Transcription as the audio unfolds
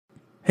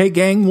Hey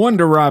gang,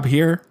 Wonder Rob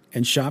here.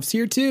 And Shop's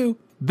here too.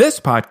 This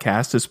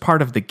podcast is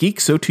part of the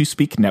Geek So To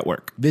Speak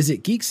network.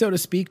 Visit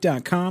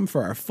geeksotospeak.com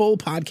for our full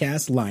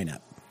podcast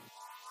lineup.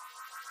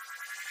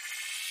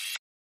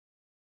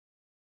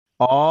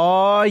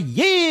 Oh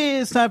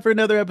yeah, it's time for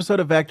another episode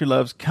of Vactor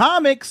Loves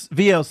Comics,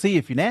 VLC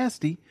if you're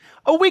nasty,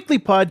 a weekly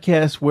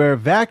podcast where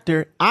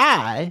Vactor,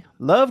 I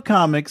love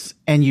comics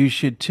and you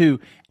should too.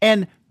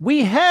 And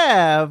we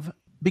have,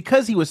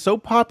 because he was so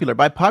popular,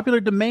 by popular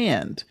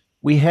demand,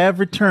 we have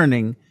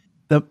returning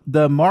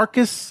the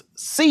Marcus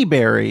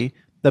Seabury,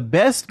 the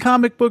best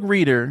comic book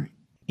reader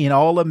in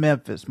all of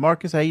Memphis.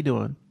 Marcus, how you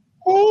doing?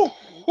 Oh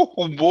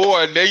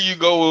boy, there you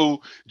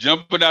go,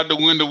 jumping out the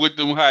window with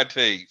them hot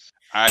takes.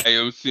 I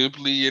am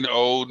simply an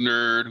old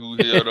nerd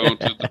who held on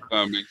to the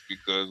comics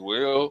because,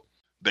 well,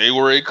 they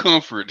were a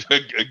comfort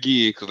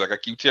again. Because, like I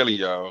keep telling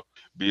y'all,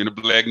 being a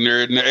black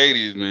nerd in the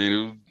 '80s,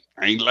 man,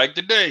 it ain't like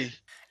today.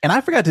 And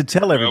I forgot to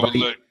tell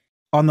everybody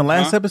on the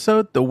last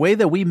episode, the way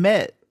that we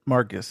met,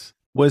 Marcus,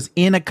 was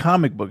in a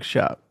comic book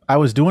shop. I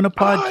was doing a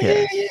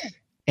podcast,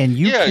 and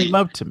you came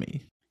up to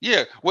me.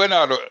 Yeah, well,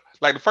 no,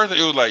 the first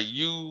thing, it was like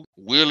you,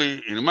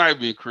 Willie, and it might have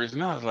been Chris,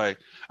 and I was like,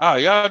 oh,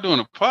 y'all doing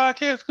a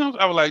podcast?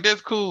 I was like,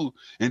 that's cool.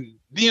 And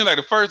then, like,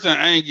 the first time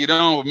I ain't get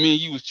on with me and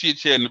you was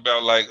chit-chatting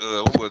about, like,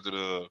 what was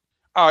it?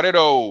 That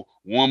old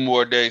One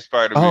More Day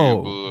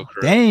Spider-Man book.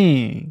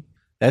 Dang.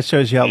 That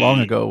shows you how long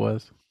ago it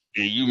was.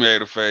 And you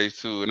made a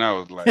face, too, and I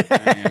was like,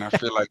 man, I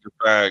feel like if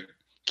I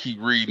keep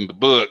reading the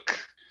book,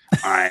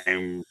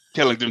 I'm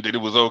telling them that it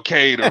was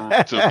okay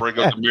to break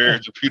up the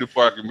marriage of Peter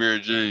Parker and Mary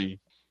Jane.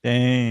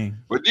 Dang.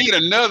 But then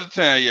another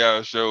time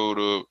y'all showed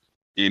up,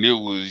 and it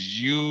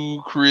was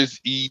you, Chris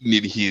Eden,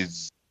 and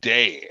his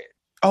dad.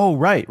 Oh,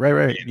 right.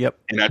 Yep.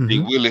 And I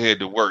think Willie had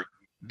to work.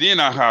 Then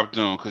I hopped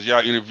on because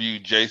y'all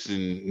interviewed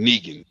Jason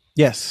Negan.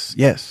 Yes.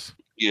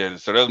 Yeah,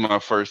 so that was my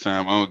first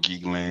time on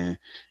Geekland.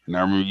 And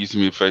I remember you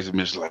sent me a Facebook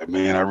message like,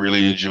 man, I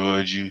really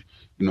enjoyed you.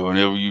 You know,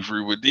 whenever you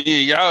free. But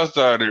then y'all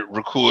started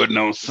recording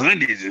on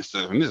Sundays and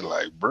stuff. And it's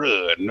like,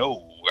 bruh,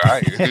 no,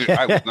 I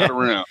was not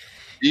around.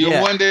 Even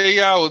one day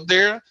y'all was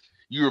there.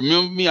 You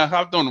remember me? I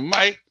hopped on the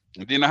mic.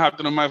 And then I hopped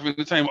on the mic for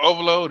Entertainment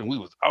Overload. And we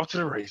was off to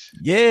the races.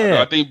 Yeah.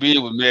 I think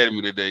Ben was mad at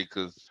me today.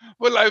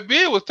 But like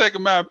Ben was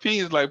taking my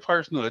opinions like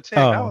personal attack.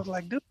 I was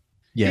like, dude,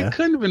 it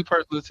couldn't have been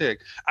personal attack.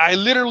 I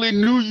literally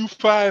knew you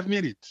 5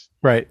 minutes.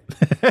 Right.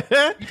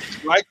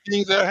 Like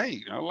things I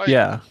hate.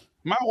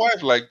 My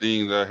wife like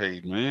things I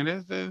hate,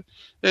 man.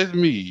 That's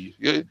me.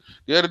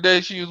 The other day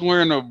she was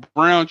wearing a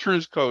brown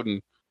trench coat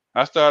and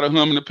I started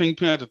humming the Pink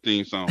Panther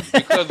theme song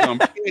because I'm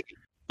petty.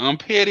 I'm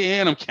petty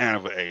and I'm kind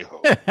of an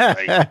a-hole.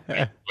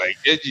 Like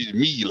that's just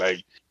me.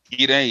 Like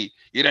it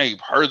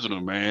ain't personal,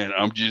 man.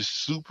 I'm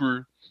just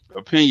super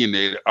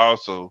opinionated.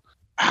 Also,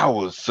 I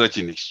was such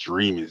an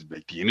extremist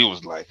back then. It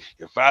was like,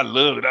 if I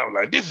loved it, I was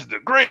like, this is the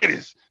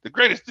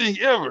greatest thing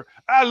ever.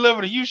 I love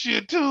it and you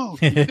should too.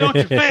 Don't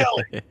you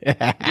fail it.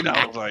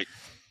 I was like,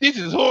 this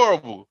is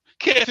horrible.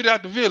 Cast it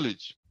out the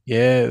village.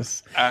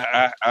 Yes.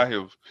 I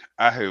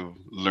have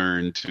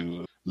learned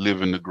to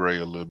live in the gray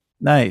a little bit.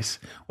 Nice.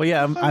 Well,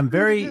 yeah, I'm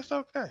very, it's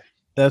okay.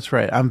 That's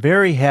right. I'm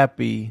very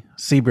happy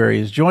Seabury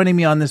is joining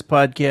me on this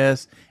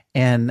podcast.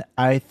 And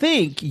I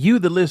think you,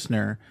 the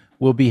listener,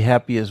 will be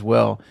happy as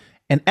well.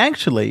 And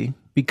actually,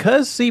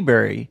 because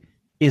Seabury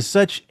is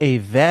such a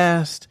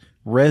vast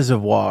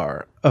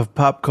reservoir of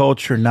pop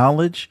culture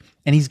knowledge,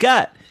 and he's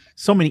got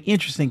so many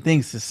interesting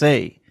things to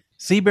say,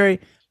 Seabury,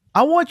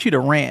 I want you to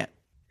rant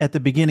at the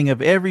beginning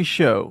of every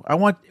show. I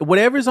want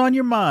whatever's on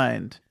your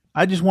mind.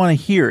 I just want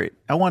to hear it.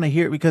 I want to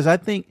hear it because I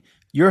think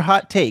your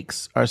hot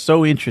takes are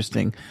so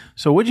interesting.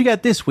 So what you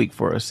got this week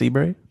for us,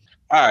 Seabury?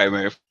 All right,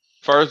 man.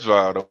 First of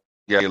all,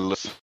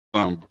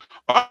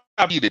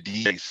 I'll be the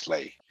DJ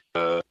Slay.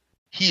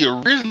 He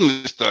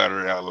originally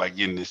started out like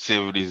in the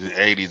 70s and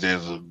 80s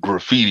as a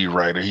graffiti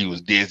writer. He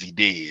was Desi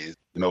Dez.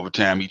 And over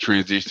time, he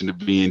transitioned to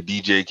being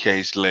DJ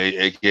K Slay,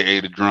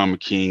 a.k.a. the Drama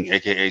King,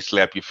 a.k.a.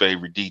 Slap Your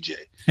Favorite DJ.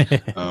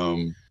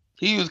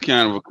 He was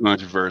kind of a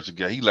controversial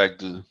guy. He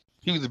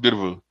was a bit of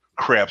a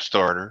crap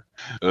starter.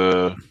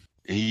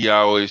 He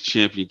always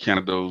championed kind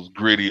of those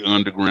gritty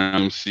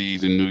underground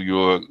MCs in New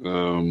York.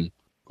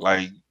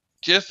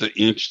 Just an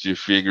interesting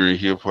figure in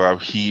hip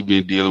hop. He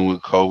been dealing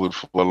with COVID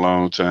for a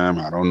long time.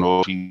 I don't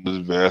know if he was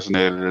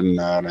vaccinated or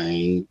not. I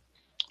ain't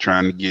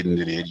trying to get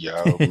into that,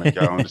 y'all. Make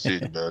y'all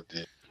understand about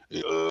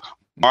that.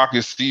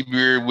 Marcus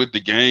Seabury with the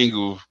gang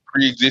of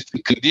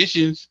pre-existing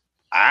conditions.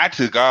 I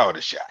took all the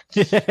shots.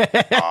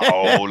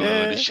 All of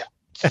the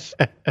shots.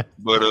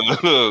 But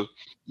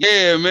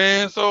yeah,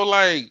 man. So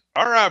like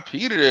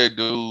R.I.P. to that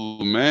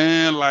dude,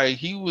 man. Like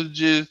he was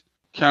just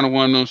kind of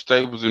one of those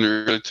staples in the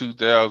early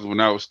 2000s when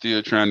I was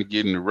still trying to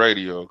get in the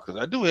radio, because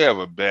I do have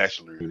a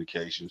bachelor in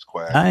communications.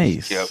 Quite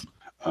nice.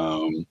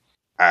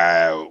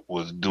 I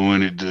was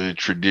doing it the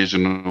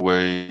traditional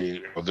way.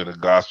 I was at a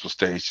gospel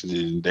station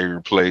and they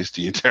replaced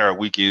the entire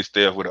weekend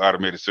staff with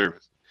automated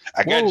service.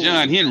 I got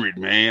John Henry,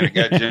 man.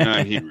 But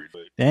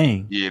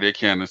Dang. yeah, they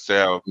kind of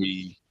soured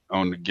me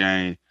on the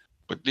game.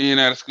 But then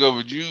I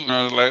discovered you, and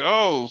I was like,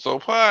 oh, so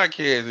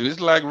podcasting, it's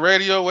like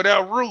radio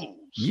without rules.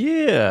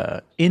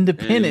 Yeah,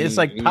 independent. It's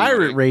like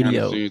pirate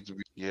radio.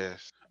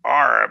 Yes. All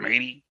right,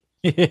 matey.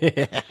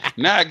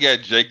 Now I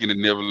got Jake and the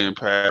Neverland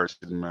Pirates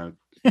in my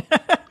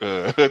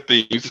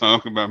theme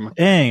song about my.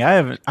 Dang, I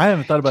haven't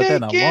thought about that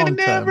in a long time.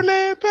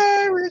 Neverland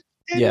Pirates.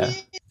 Yeah.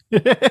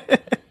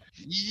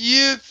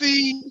 Yeah,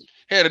 see,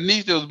 had a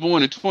niece that was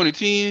born in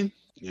 2010.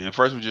 Yeah,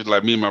 first it was just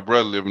like me and my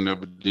brother living there,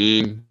 but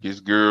then his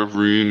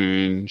girlfriend,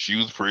 and she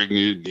was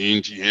pregnant,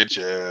 then she had a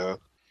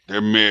child.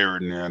 They're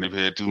married now. They've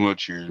had 2 more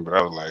children. But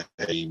I was like,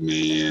 hey,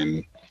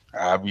 man,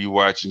 I'll be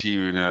watching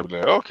TV and I'll be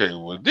like, okay,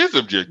 well, this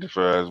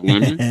objectifies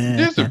women.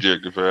 This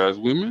objectifies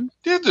women.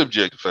 This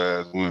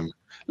objectifies women.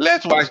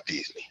 Let's watch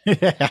Disney.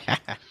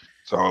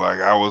 So, like,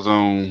 I was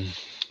on,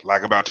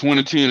 like, about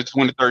 2010 to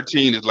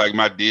 2013 is like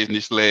my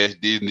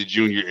Disney/Disney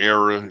Junior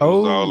era. It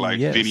was all like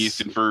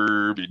Phineas and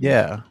Ferb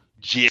and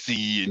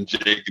Jesse and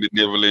Jake and the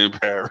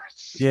Neverland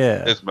Pirates.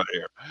 Yeah, that's my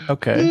era.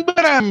 Okay,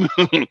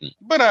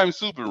 but I'm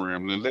super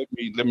rambling. Let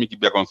me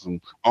get back on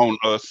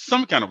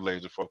some kind of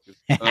laser focus.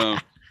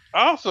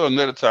 Also,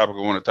 another topic I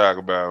want to talk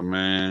about,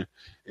 man.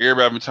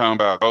 Everybody been talking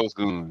about Ghost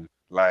Gun.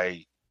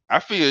 Like, I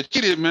feel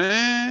cheated,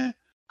 man.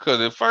 Because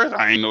at first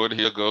I ain't know what the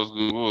hell Ghost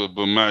Gun was,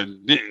 but my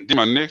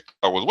next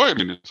thought was, wait a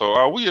minute. So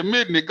are we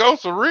admitting that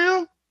ghosts are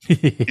real?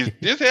 Is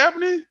this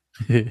happening?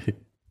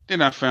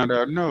 Then I found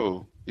out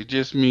no. It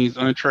just means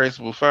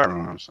untraceable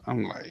firearms.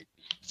 I'm like,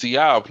 see,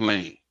 y'all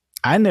playing.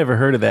 I never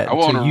heard of that. I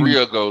want a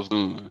real Ghost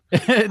Gun.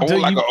 I want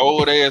like an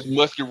old ass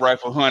musket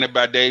rifle hunted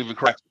by David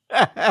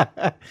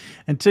Crockett.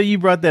 Until you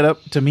brought that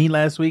up to me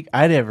last week,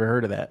 I never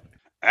heard of that.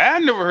 I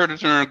never heard the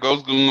term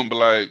Ghost Gun, but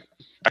like,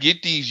 I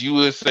get these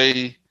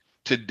USA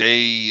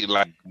Today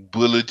like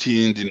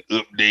bulletins and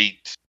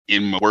updates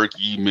in my work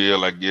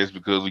email, I guess,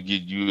 because we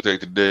get USA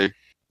Today.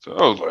 So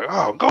I was like,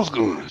 oh, Ghost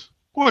Guns.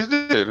 What is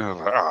that? And I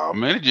was like, oh,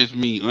 man, it just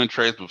means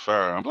untraceable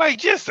firearms. Like,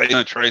 just say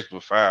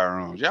untraceable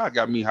firearms. Y'all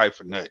got me hyped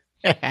for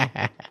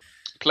nothing.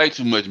 Play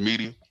too much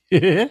media.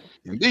 And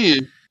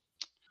then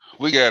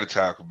we got to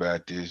talk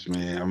about this,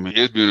 man. I mean,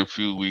 it's been a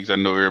few weeks. I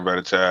know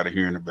everybody tired of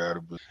hearing about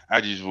it, but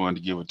I just wanted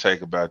to give a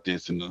take about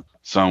this in a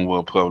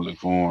somewhat public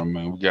forum,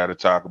 man. We got to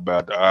talk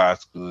about the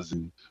Oscars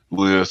and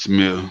Will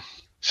Smith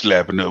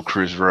slapping up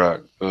Chris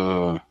Rock.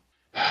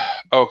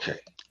 Okay.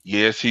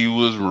 Yes, he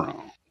was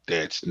wrong.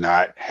 That's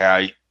not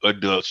how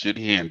adults should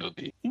handle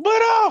it.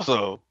 But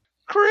also,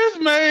 Chris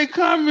made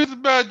comments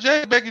about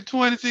Jay back in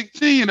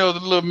 2016. There was a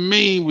little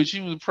meme when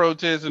she was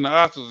protesting the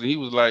Oscars, and he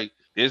was like,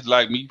 it's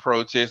like me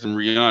protesting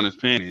Rihanna's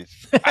panties.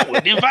 I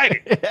wasn't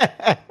invited.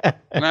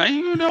 Now,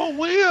 you know,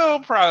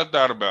 Will probably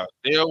thought about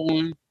that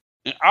one.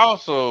 And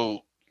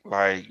also,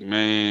 like,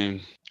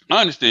 man, I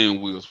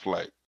understand Will's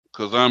plight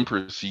because I'm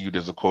perceived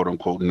as a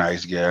quote-unquote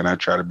nice guy, and I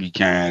try to be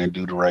kind and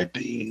do the right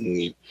thing.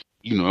 And,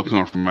 you know, I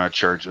come from my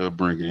church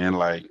upbringing, and,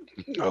 like,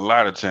 a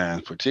lot of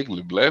times,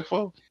 particularly black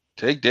folks,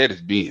 take that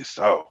as being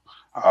so.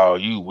 Oh,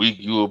 you weak,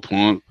 you a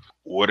punk.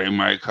 Or they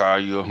might call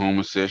you a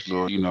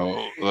homosexual or, you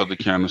know, other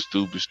kind of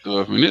stupid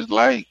stuff. And it's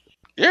like,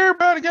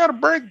 everybody got a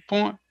break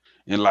point.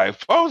 And like,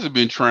 folks have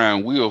been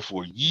trying Will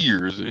for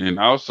years. And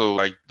also,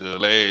 like, the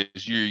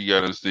last year, you got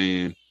to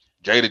understand,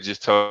 Jada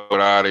just told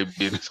all their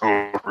business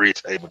on Red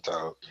Table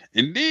Talk.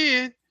 And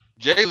then,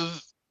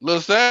 Jada's little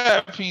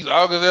side piece,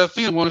 August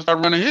Alsina, want to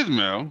start running his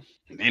mouth.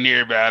 And then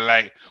everybody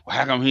like, well,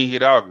 how come he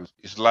hit August?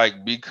 It's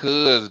like,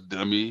 because,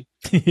 dummy,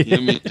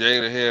 him and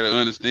Jada had to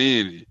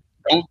understand it.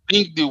 Don't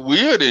think that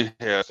Will didn't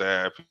have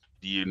side pieces.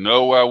 Do you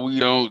know why we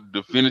don't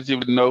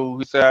definitively know who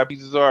his side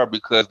pieces are?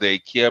 Because they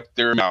kept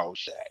their mouth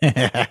shut.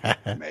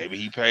 Maybe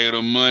he paid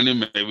them money.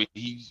 Maybe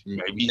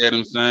he had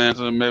them sign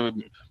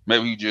something.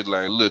 Maybe he just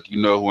like, look,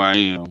 you know who I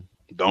am.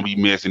 Don't be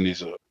messing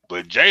this up.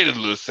 But Jada's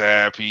little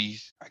side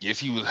piece, I guess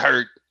he was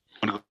hurt.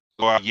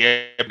 Go out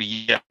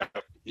yap.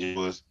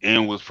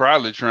 And was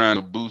probably trying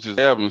to boost his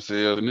album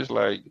sales. And it's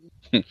like,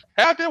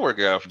 how'd that work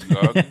out for you,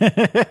 dog?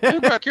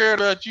 Everybody cared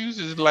about you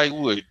since like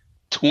what?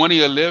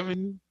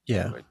 2011.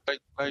 Yeah.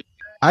 Like,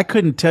 I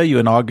couldn't tell you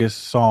an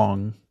August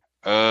song.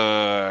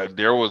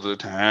 There was a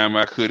time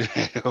I could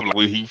have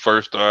when he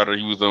first started.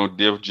 He was on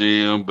Def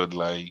Jam, but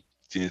like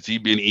since he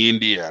been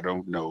indie, I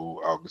don't know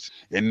August.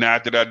 And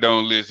not that I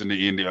don't listen to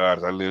indie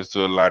artists. I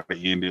listen to a lot of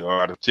indie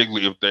artists,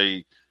 particularly if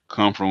they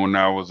come from when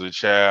I was a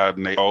child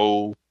and they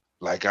old.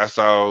 Like I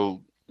saw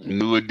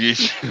New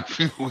Edition a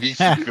few weeks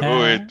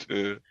ago at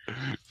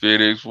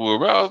FedEx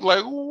Forum. I was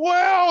like,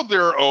 wow,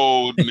 they're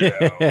old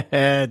now.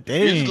 Dang.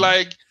 It's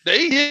like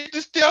they hit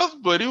the steps,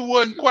 but it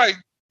wasn't quite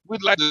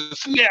with like the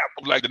snap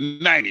of like the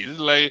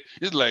 90s.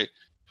 It's like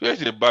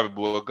especially the Bobby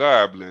Boy,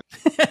 God bless.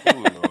 Oh,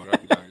 Lord.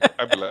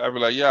 I'd be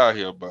like, y'all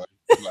here, Bobby.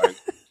 Like,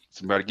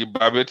 somebody get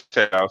Bobby a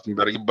towel,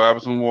 somebody get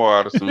Bobby some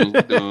water, soon as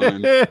we're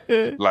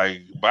done.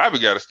 Like, Bobby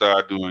got to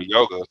start doing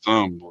yoga or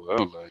something. Boy.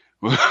 I was like,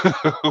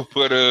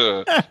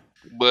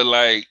 but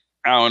like,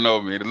 I don't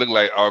know, man. It looked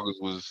like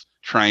August was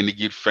trying to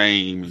get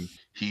fame and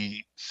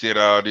he set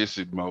all this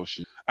in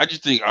motion. I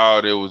just think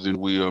all that was in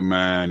Will's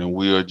mind, and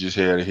Will just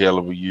had a hell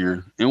of a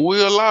year. And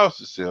Will lost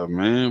himself,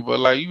 man. But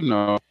like, you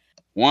know,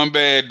 one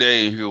bad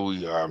day, and here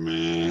we are,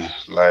 man.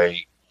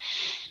 Like,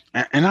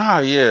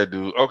 yeah,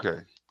 dude. Okay,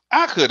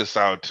 I could have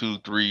saw a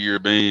 2-3 year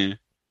ban.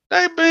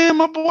 They banned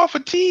my boy for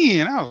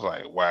 10. I was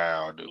like,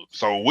 wow, dude.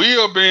 So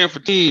Will banned for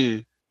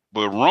 10,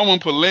 but Roman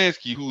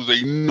Polanski, who's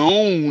a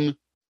known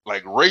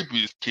like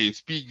rapist, can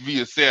speak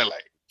via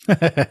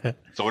satellite.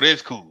 So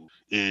that's cool.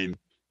 And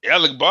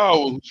Alec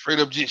Baldwin straight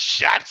up just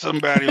shot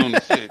somebody on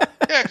the set.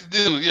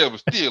 Accidentally, yeah, but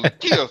still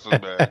killed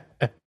somebody.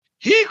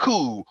 He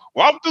cool.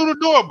 Walk through the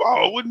door,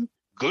 Baldwin.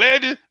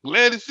 Glad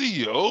to see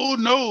you. Oh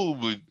no,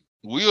 but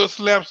Will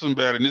slap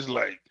somebody and it's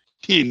like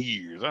 10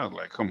 years. I was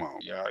like, come on,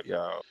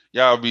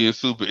 y'all being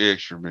super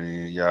extra,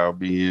 man. Y'all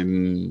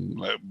being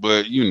like,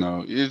 but you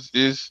know,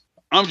 it's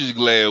I'm just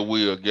glad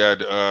Will got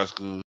the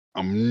Oscar.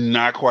 I'm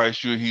not quite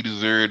sure he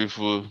deserved it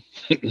for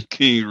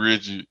King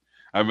Richard.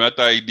 I mean, I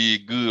thought he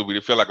did good, but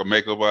it felt like a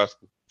makeup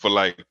Oscar for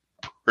like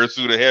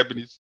Pursuit of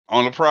Happiness.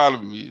 Only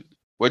problem is,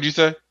 what'd you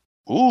say?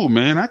 Oh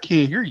man, I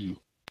can't hear you.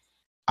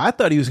 I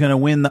thought he was going to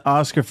win the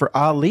Oscar for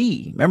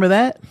Ali. Remember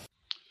that?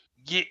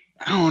 Yeah,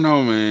 I don't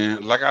know,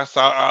 man. Like I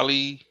saw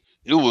Ali,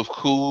 it was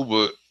cool,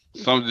 but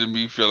something to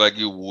me felt like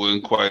it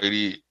wasn't quite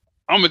it.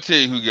 I'm gonna tell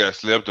you who got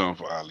slept on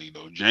for Ali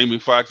though. Jamie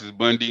Foxx's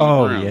Bundy.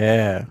 Oh Brown.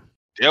 Yeah,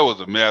 that was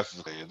a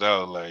masterclass. I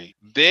was like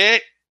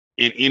that.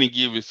 In Any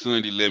Given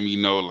Sunday, let me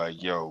know,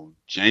 like, yo,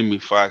 Jamie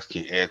Foxx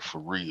can act for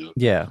real.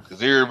 Yeah.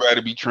 Because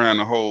everybody be trying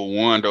to hold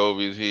Wanda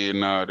over his head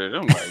and all that.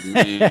 I'm like,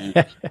 man,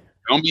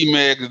 don't be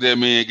mad because that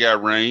man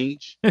got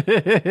range.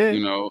 You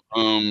know?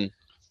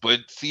 But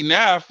see,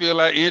 now I feel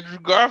like Andrew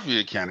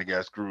Garfield kind of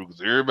got screwed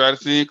because everybody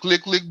saying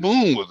Click, Click,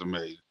 Boom was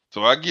amazing.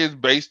 So I guess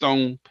based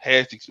on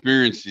past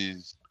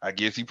experiences, I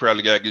guess he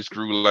probably got to get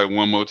screwed like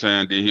one more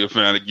time, then he'll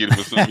finally get it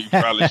for something he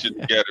probably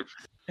shouldn't have got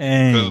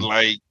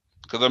it.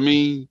 Because I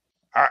mean,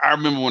 I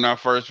remember when I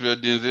first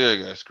felt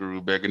Denzel got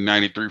screwed back in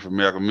 '93 for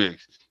Malcolm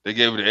X. They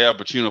gave it to Al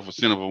Pacino for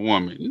Sin of a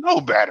Woman.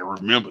 Nobody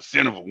remembers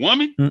Sin of a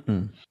Woman.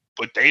 Mm-mm.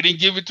 But they didn't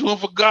give it to him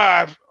for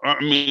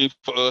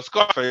for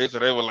Scarface. So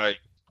they were like,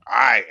 all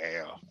right,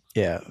 Al.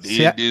 Yeah.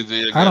 Then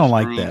Denzel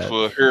got screwed like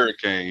for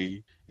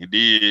Hurricane. He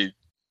did.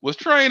 Was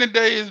Training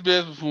Day his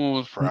best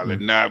performance? Probably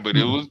not, but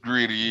it was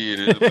gritty.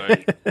 And it was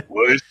like,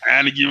 well, it's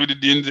time to give it to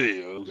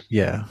Denzel.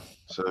 Yeah.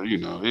 So,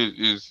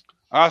 it's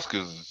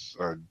Oscars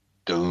are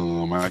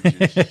dumb.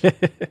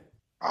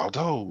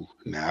 Although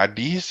now I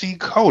did see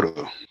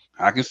Coda.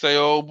 I can say,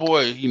 oh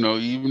boy,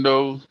 even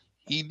though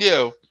he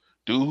deaf,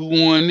 dude who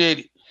won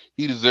that,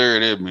 he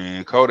deserved that,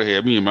 man. Coda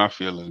had me in my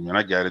feelings, man.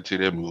 I got into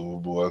that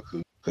movie, boy,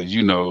 because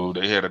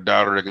they had a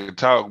daughter that could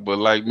talk, but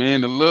like,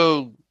 man, the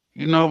little,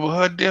 but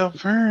her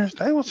deaf parents,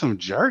 they were some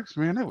jerks,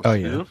 man. They were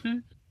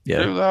selfish. Yeah.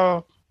 They was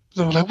all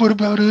so like, what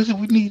about us?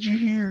 We need you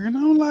here, and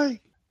I'm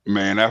like,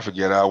 man, I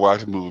forget I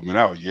watched the movie, man.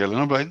 I was yelling.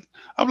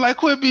 I'm like,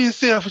 quit being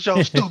selfish,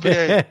 your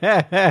stupid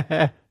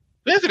ass.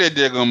 Especially that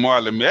daggone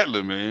Marlon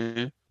Matlin,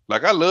 man.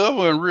 Like, I love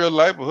her in real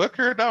life, but her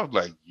character, I was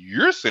like,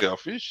 you're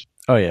selfish.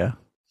 Oh yeah.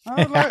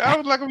 I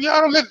was like, if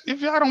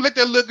y'all don't let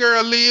that little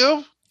girl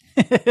live,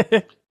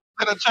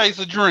 let her chase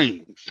her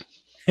dreams.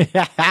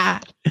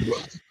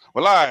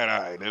 Well, all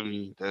right. I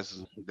mean, that's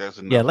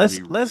enough. Yeah,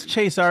 let's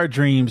chase our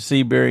dreams,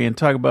 Seabury, and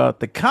talk about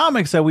the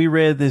comics that we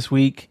read this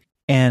week.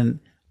 And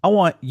I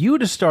want you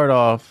to start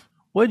off.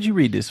 What did you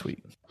read this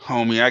week?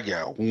 Homie, I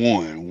got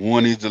one.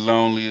 One is the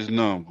loneliest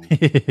number.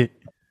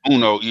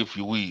 Uno, if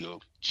you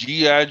will.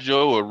 G.I.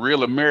 Joe, A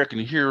Real American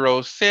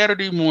Hero,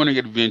 Saturday Morning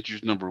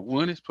Adventures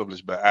 #1 is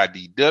published by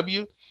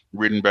IDW,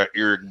 written by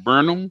Eric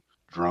Burnham,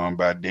 drawn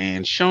by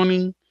Dan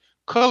Schoening,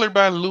 colored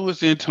by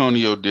Luis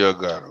Antonio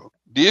Delgado.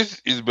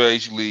 This is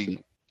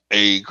basically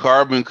a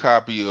carbon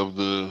copy of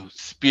the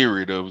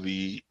spirit of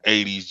the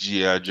 80s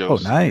G.I. Joe. Oh,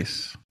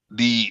 nice.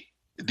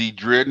 The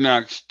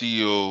Dreadnought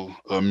steal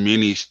a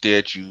mini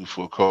statue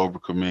for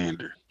Cobra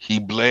Commander. He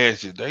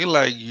blasted. They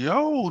like,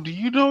 yo, do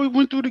you know he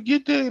went through to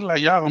get that?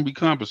 Like, y'all gonna be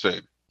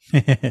compensated.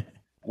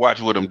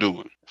 Watch what I'm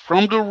doing.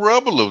 From the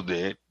rubble of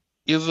that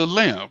is a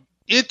lamp.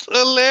 It's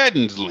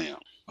Aladdin's lamp.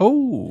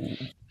 Oh.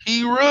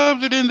 He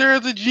rubs it in there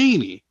as a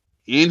genie.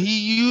 And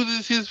he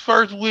uses his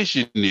first wish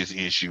in this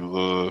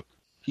issue.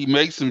 He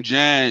makes some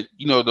giant,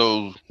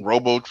 those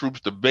robo troops,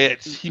 the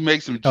bats. He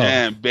makes some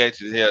giant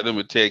bats and have them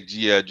attack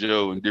G.I.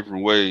 Joe in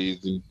different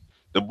ways. And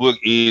the book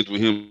ends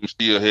with him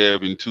still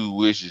having 2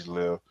 wishes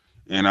left.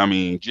 And I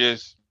mean,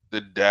 just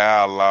the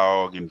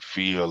dialogue and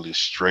feel is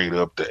straight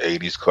up the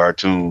 80s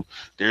cartoon.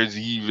 There's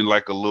even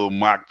like a little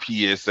mock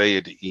PSA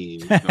at the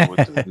end,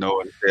 with the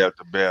no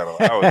after battle.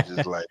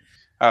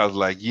 I was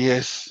like,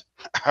 yes,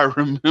 I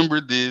remember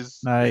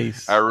this.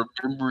 Nice. I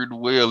remember it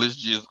well. It's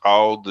just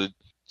all the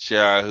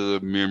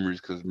childhood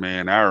memories, because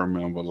man, I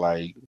remember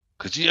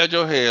because G.I.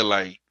 Joe had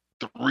 3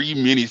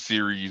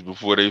 miniseries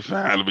before they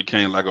finally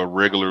became like a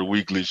regular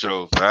weekly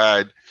show. So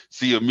I'd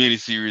see a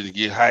miniseries and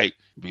get hyped,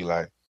 be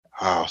like,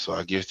 oh, so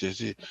I guess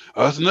that's it.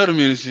 Oh, it's another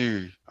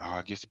miniseries. Oh,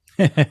 I guess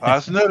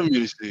it's another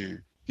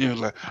miniseries. It was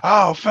like,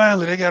 oh,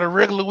 finally they got a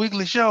regular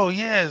weekly show.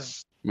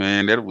 Yes,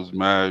 man, that was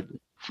my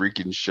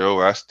freaking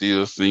show. I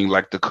still sing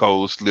like the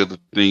Cold Slither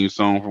theme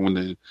song from when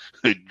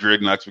the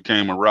Dreadnoughts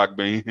became a rock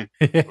band.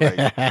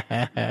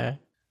 Like,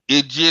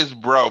 it just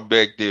brought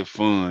back that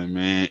fun,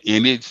 man.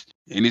 And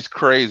it's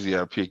crazy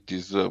I picked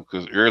this up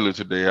because earlier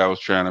today I was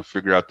trying to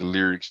figure out the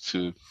lyrics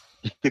to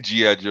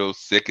G.I. Joe's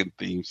second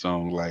theme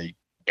song, like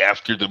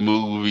after the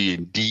movie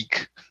and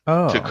Deke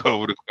took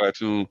over the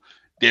cartoon.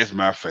 That's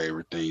my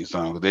favorite theme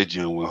song. That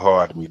joint went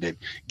hard to me. That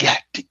got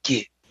to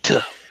get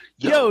tough.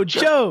 Yo,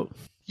 Joe.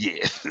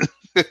 Yes.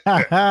 The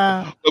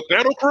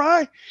battle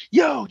cry?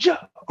 Yo, Joe.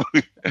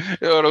 You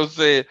know what I'm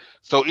saying?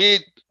 So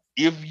if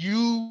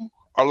you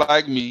are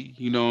like me,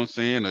 you know what I'm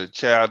saying, a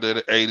child of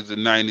the 80s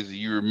and 90s, and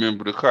you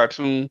remember the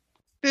cartoon,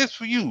 that's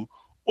for you.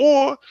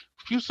 Or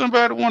if you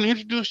somebody want to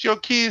introduce your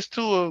kids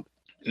to a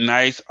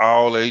nice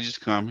all ages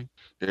comic,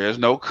 there's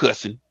no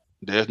cussing.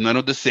 There's none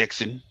of the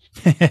sexing.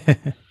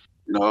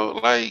 You know,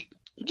 like,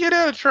 get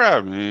out a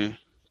try, man.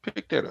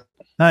 Pick that up.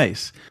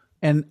 Nice.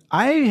 And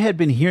I had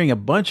been hearing a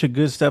bunch of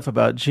good stuff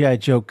about G.I.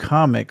 Joe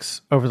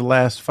comics over the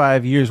last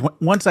 5 years.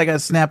 Once I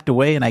got snapped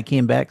away and I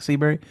came back,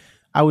 Seabury,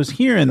 I was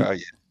hearing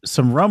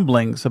some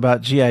rumblings about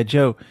G.I.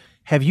 Joe.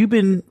 Have you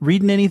been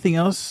reading anything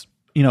else,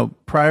 you know,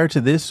 prior to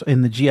this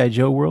in the G.I.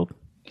 Joe world?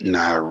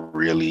 Not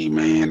really,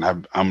 man.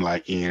 I'm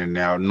like in and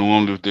out.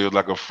 Normally, if there's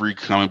like a free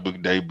comic book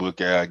day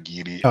book, I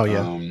get it. Oh,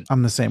 yeah.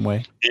 I'm the same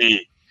way.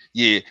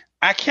 Yeah.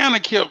 I kind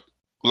of kept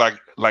like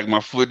my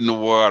foot in the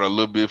water a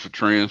little bit for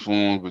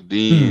Transformers, but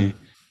then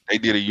they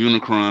did a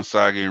Unicron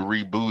saga and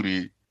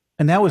rebooted.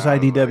 And that was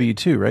IDW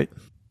too, right?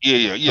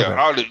 Yeah.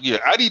 Okay.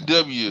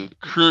 IDW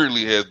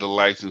currently has the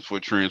license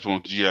for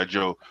Transformers G.I.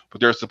 Joe,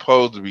 but they're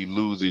supposed to be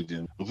losing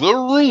them. The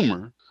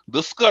rumor,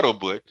 the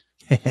scuttlebutt,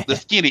 the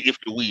skinny, if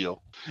you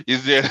will,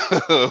 is that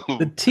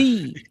the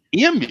T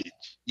Image.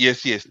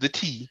 Yes, the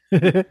T. You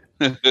know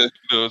what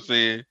I'm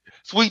saying?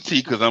 Sweet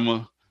tea, because I'm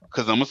a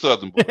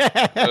Southern boy.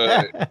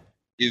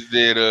 Is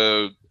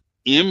that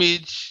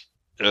Image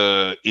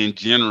in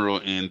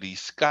general and the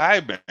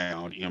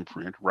Skybound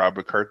imprint,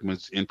 Robert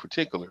Kirkman's in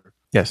particular,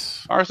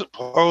 yes, are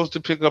supposed to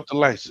pick up the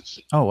license.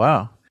 Oh,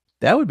 wow.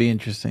 That would be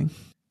interesting.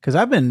 Because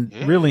I've been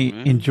really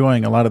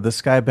enjoying a lot of the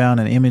Skybound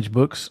and Image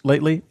books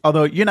lately.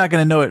 Although you're not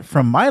going to know it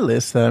from my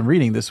list that I'm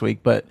reading this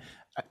week, but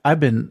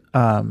I've been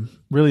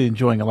really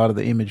enjoying a lot of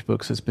the Image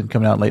books that's been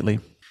coming out lately.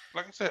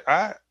 Like I said,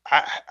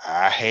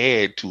 I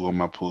had two on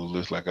my pull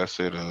list. Like I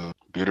said,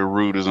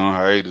 Bitterroot is on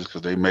hiatus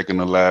because they're making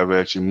a live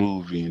action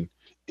movie, and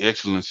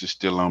Excellence is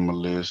still on my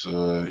list.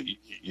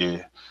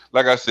 Yeah,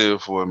 like I said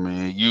before,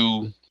 man,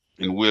 you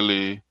and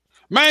Willie,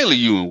 mainly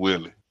you and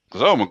Willie,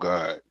 because oh my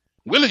God,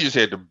 Willie just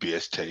had the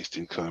best taste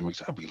in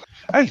comics.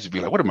 I used to be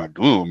like, what am I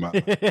doing with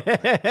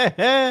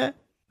my?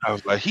 I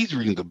was like, he's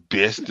reading the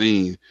best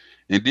things,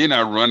 and then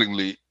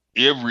ironically,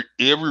 every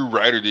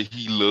writer that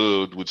he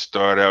loved would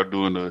start out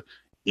doing a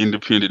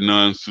independent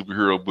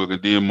non-superhero book,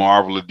 and then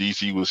Marvel or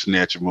DC would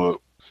snatch him up.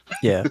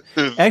 Yeah.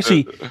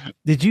 Actually,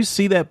 did you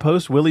see that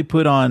post Willie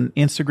put on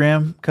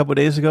Instagram a couple of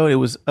days ago? It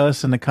was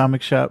us in the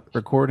comic shop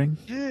recording.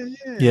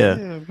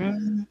 Yeah,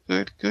 man.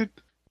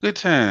 Good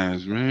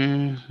times,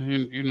 man.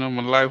 You know,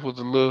 my life was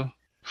a little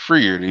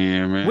freer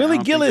then, man. Willie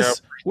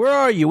Gillis, where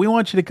are you? We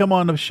want you to come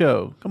on the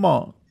show. Come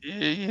on.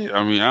 Yeah.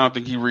 I mean, I don't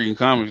think he's reading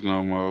comics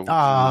no more.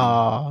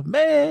 Oh,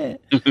 man.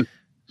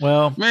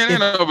 Well, man, ain't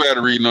nobody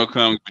reading no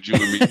comics but you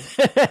and me.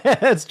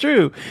 That's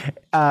true.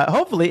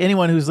 Hopefully,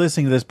 anyone who's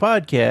listening to this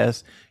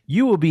podcast,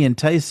 you will be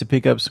enticed to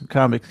pick up some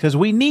comics because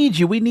we need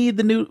you. We need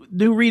the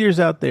new readers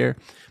out there.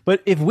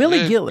 But if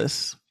Willie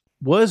Gillis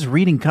was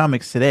reading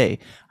comics today,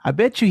 I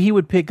bet you he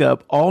would pick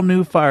up all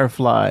new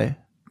Firefly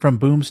from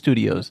Boom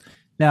Studios.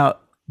 Now,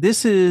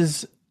 this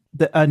is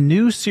a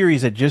new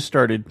series that just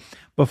started.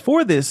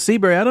 Before this,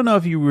 Seabury, I don't know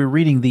if you were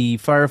reading the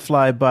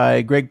Firefly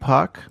by Greg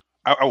Pak.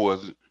 I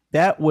wasn't.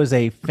 That was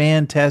a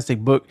fantastic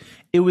book.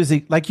 It was,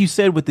 like you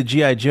said, with the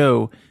G.I.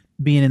 Joe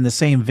being in the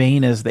same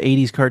vein as the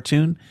 80s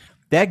cartoon.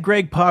 That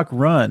Greg Pak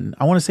run,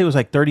 I want to say it was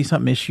like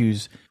 30-something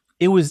issues.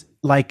 It was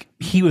like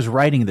he was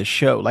writing the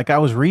show. Like I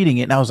was reading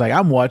it and I was like,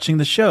 I'm watching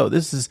the show.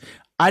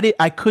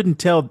 I couldn't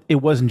tell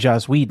it wasn't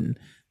Joss Whedon.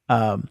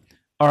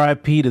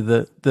 R.I.P.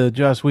 to the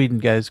Joss Whedon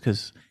guys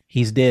because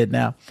he's dead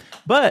now.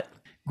 But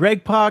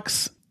Greg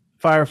Pak's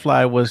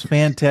Firefly was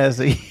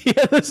fantastic. He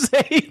had the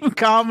same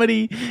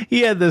comedy.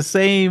 He had the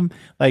same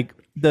like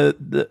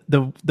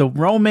the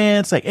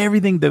romance, like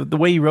everything. The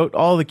way he wrote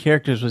all the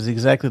characters was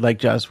exactly like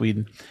Joss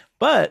Whedon.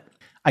 But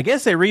I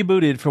guess they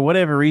rebooted for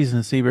whatever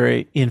reason,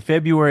 Seabury, in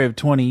February of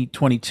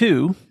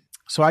 2022.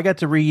 So I got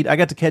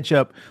to catch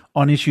up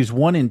on issues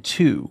 1 and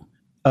 2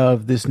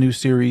 of this new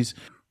series,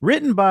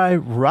 written by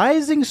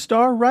rising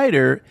star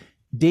writer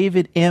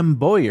David M.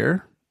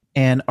 Boyer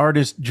and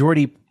artist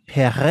Jordi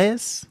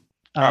Perez.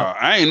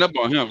 I ain't up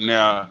on him.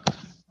 Now,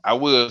 I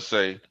will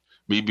say,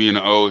 me being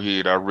an old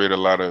head, I read a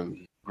lot of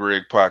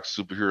Greg Pak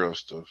superhero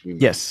stuff. You know?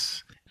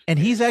 Yes. And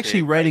he's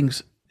actually writing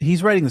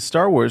the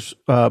Star Wars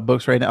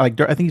books right now.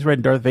 Like I think he's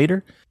writing Darth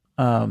Vader.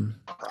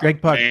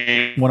 Greg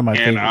Pak, one of my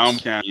favorites. I'm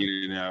counting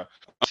it now.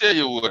 I'll tell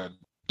you what,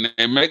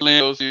 they make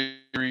Lando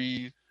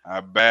series,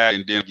 I buy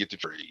and then get the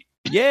trade.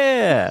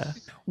 Yeah.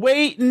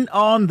 Waiting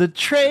on the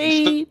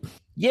trade.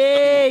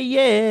 Yeah,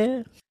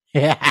 yeah.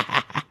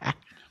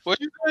 What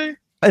you say?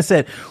 I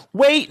said,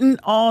 waiting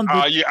on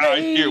the yeah, I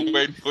hear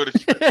waiting for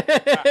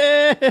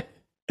the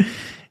trade.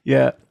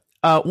 Yeah.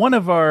 One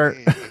of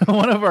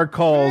our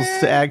calls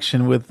to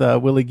action with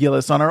Willie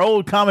Gillis on our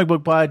old comic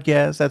book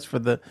podcast. That's for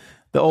the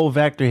old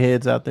Vactor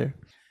heads out there.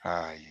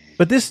 Yeah.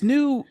 But this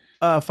new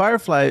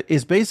Firefly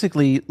is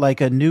basically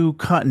like a new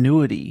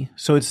continuity.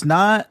 So it's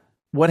not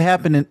what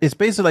happened. It's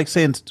basically like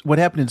saying what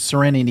happened in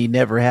Serenity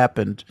never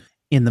happened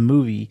in the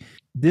movie.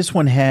 This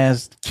one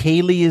has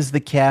Kaylee is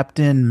the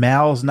captain.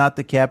 Mal's not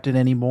the captain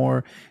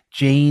anymore.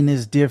 Jane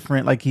is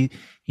different. Like he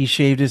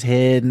shaved his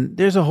head, and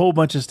there's a whole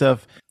bunch of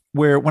stuff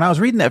where when I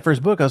was reading that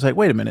first book, I was like,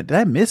 wait a minute, did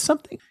I miss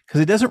something?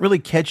 Because it doesn't really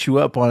catch you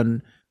up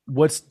on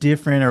what's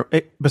different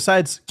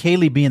besides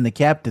Kaylee being the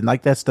captain.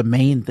 Like that's the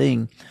main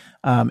thing.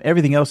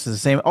 Everything else is the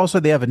same. Also,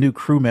 they have a new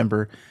crew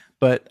member,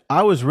 but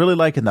I was really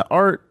liking the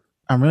art.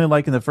 I'm really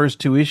liking the first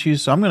 2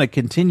 issues. So I'm going to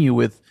continue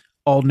with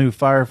all new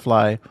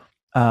Firefly.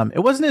 It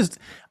wasn't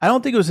I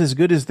don't think it was as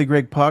good as the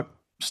Greg Pak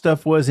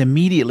stuff was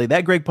immediately.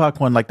 That Greg Pak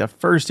one, like the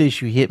first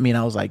issue hit me and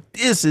I was like,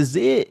 this is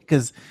it.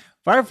 Because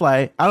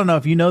Firefly, I don't know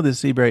if you know this,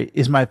 Seabury,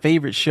 is my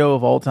favorite show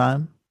of all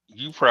time.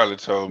 You probably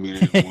told me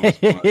this once,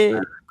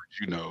 but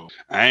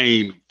I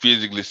ain't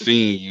physically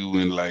seen you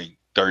in like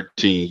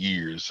 13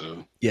 years.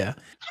 So yeah,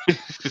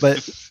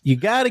 but you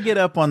got to get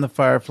up on the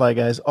Firefly,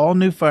 guys. All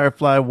new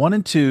Firefly 1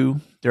 and 2.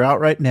 They're out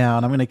right now,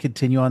 and I'm going to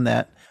continue on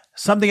that.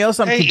 Something else.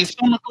 Is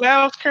Summer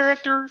Glou's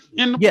character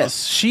in the book?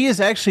 Yes, she is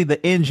actually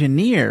the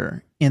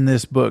engineer in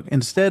this book.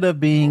 Instead of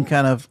being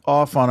kind of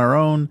off on her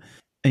own,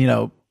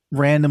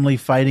 randomly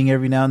fighting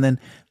every now and then,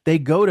 they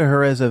go to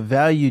her as a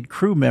valued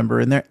crew member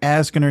and they're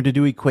asking her to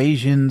do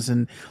equations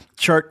and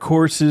chart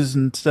courses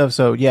and stuff.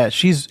 So yeah,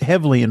 she's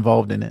heavily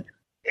involved in it.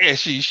 As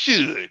she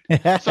should.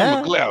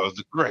 Summer Glau is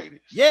the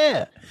greatest.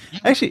 Yeah.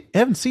 Actually, I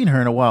haven't seen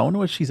her in a while. I wonder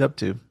what she's up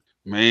to.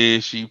 Man,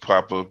 she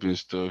pop up and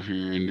stuff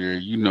here and there.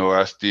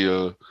 I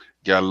still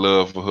got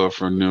love for her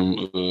from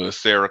them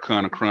Sarah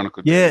Connor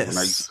Chronicle. Yes. When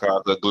I used to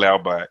call her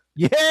Glaubot.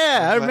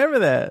 Yeah, I remember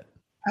that.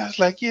 I was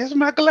like, yes,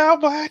 my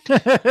Glaubot.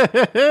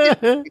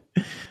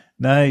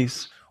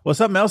 Nice. Well,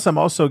 something else I'm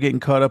also getting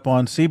caught up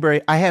on,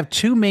 Seabury. I have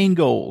 2 main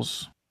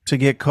goals to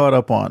get caught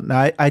up on.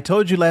 Now, I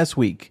told you last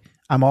week,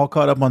 I'm all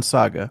caught up on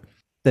Saga.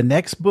 The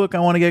next book I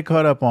want to get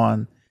caught up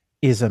on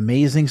is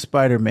Amazing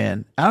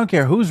Spider-Man. I don't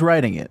care who's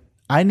writing it.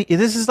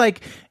 This is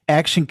like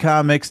Action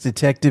Comics,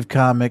 Detective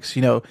Comics.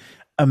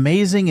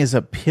 Amazing is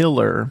a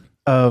pillar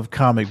of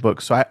comic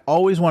books. So I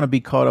always want to be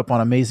caught up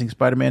on Amazing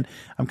Spider-Man.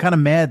 I'm kind of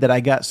mad that I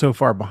got so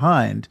far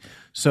behind.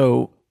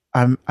 So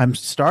I'm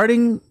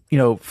starting,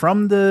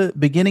 from the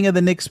beginning of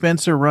the Nick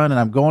Spencer run, and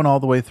I'm going all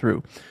the way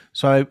through.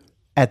 So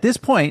at this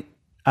point,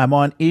 I'm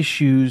on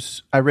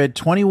issues. I read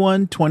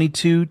 21,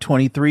 22,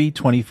 23,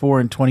 24,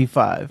 and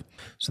 25.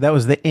 So that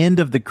was the end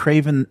of the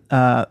Kraven,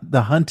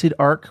 the Hunted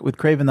arc with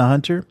Kraven the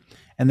Hunter,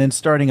 and then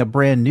starting a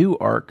brand new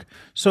arc.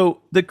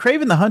 So the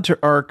Kraven the Hunter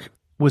arc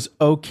was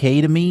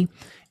okay to me.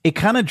 It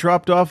kind of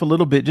dropped off a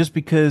little bit just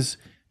because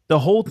the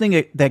whole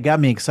thing that got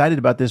me excited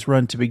about this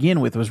run to begin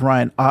with was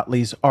Ryan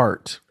Ottley's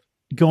art.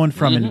 Going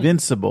from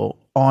Invincible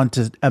on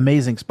to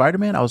Amazing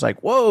Spider-Man, I was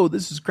like, whoa,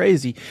 this is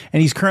crazy.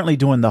 And he's currently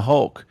doing the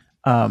Hulk,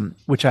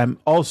 which I'm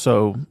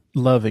also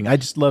loving. I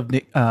just love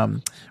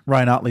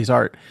Ryan Ottley's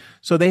art.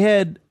 So they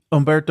had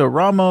Humberto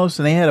Ramos,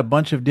 and they had a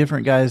bunch of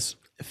different guys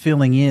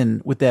filling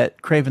in with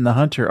that Kraven the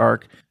Hunter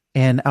arc.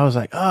 And I was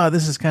like, oh,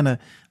 this is kind of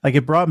like,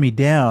 it brought me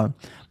down.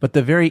 But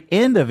the very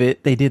end of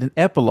it, they did an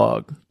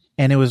epilogue,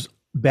 and it was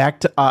back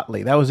to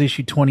Ottley. That was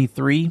issue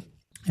 23.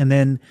 And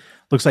then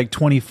looks like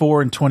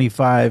 24 and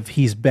 25,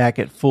 he's back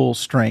at full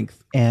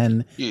strength.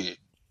 And yeah,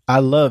 I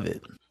love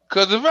it.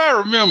 Because if I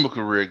remember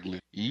correctly,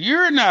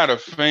 you're not a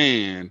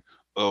fan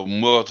of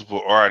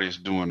multiple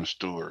artists doing a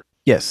story.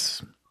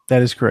 Yes,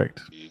 that is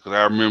correct. Because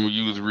I remember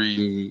you was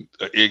reading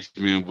an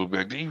X-Men book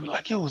back then. You were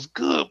like, it was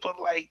good, but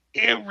like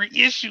every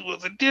issue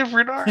was a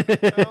different artist.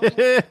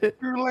 You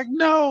were like,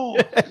 no.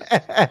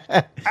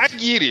 I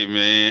get it,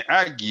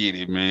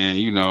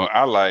 man.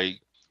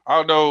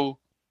 Although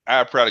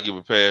I'd probably give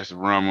a pass to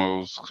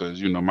Ramos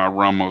because, my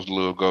Ramos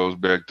love goes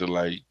back to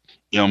like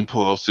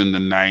Impulse in the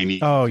 90s.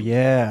 Oh,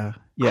 yeah.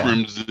 Yeah.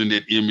 Crimson,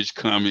 that Image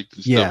Comics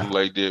and stuff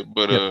like that.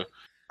 But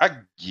I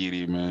get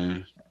it,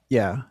 man.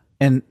 Yeah.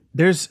 And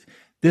there's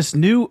this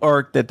new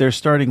arc that they're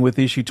starting with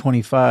issue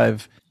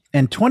 25,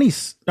 and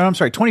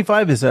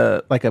 25 is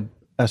a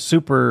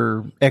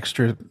super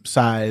extra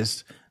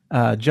sized,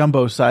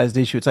 jumbo sized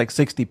issue. It's like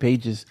 60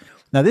 pages.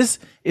 Now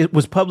it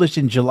was published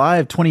in July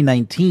of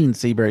 2019,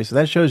 Seabury. So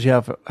that shows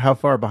you how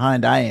far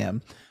behind I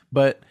am.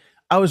 But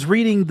I was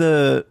reading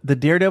the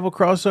Daredevil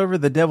crossover,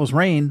 The Devil's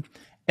Reign,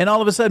 and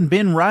all of a sudden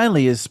Ben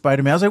Reilly is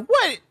Spider-Man. I was like,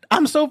 what?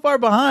 I'm so far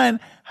behind.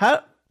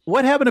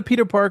 What happened to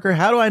Peter Parker?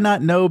 How do I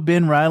not know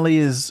Ben Reilly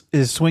is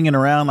swinging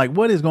around? Like,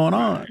 what is going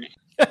on?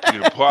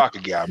 Peter Parker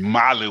got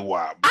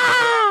mollywopped.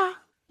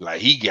 Like,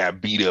 he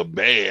got beat up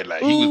bad.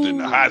 Like, he was in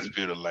the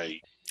hospital.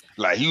 Like,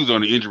 Like he was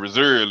on the injured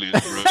reserve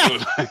list,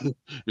 bro.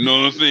 You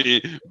know what I'm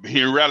saying?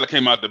 Henry Rattler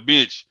came out the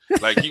bench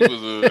like he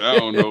was I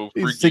don't know,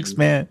 freaking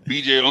 6-man.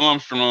 BJ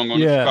Armstrong on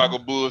the Chicago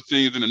Bulls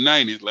teams in the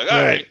 90s. Like,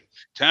 all right,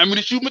 time me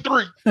to shoot my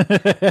three.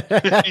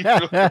 You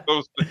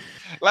know,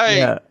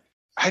 like,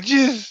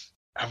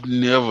 I've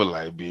never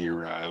liked being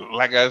right.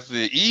 Like I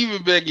said,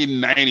 even back in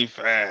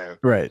 95,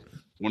 right,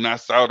 when I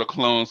saw the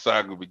Clone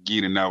Saga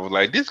beginning, I was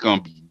like, this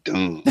gonna be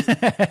dumb.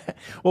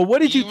 Well,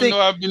 what did you think?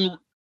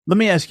 Let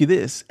me ask you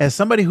this. As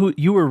somebody who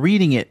you were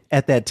reading it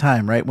at that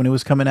time, right, when it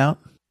was coming out?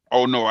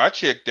 Oh, no, I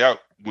checked out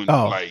when,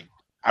 like,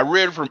 I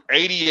read it from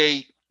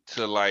 88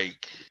 to,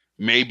 like,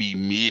 maybe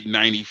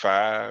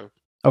mid-95.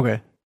 Okay.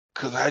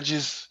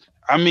 Because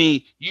I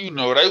mean, you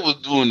know, they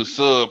was doing the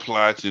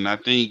subplots, and I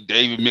think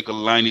David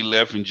Michelinie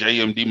left and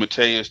J.M.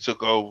 DeMatteis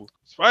took over.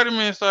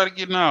 Spider-Man started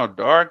getting all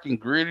dark and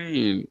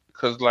gritty, and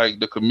because, like,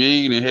 the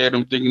comedian had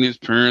him thinking his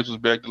parents was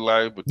back to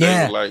life, but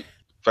they were, like,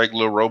 fake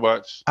little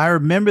robots. I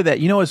remember that.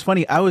 You know what's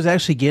funny? I was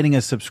actually getting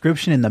a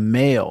subscription in the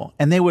mail,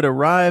 and they would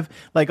arrive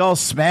like all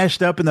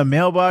smashed up in the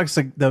mailbox.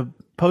 Like the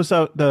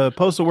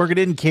postal worker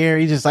didn't care.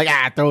 He's just like,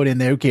 throw it in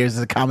there. Who cares?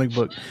 It's a comic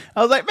book.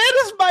 I was like, man,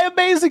 this is my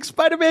Amazing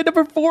Spider-Man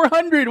number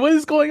 400. What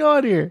is going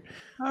on here?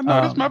 I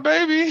know that's my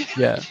baby.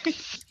 Yeah,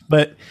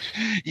 but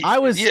I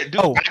was. Yeah,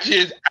 dude.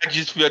 I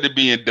just felt it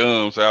being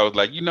dumb. So I was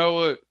like, you know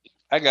what?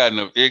 I got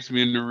enough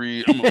X-Men to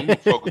read. I'm gonna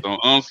focus on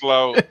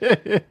Onslaught,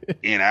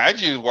 and I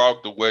just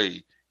walked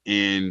away.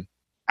 And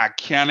I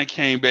kind of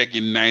came back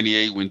in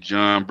 98 when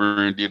John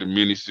Byrne did a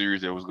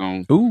miniseries that was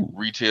going to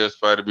retell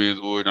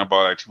Spider-Man's origin. I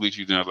bought like 2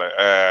 issues and I was like,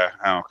 I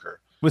don't care.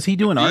 Was he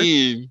doing art?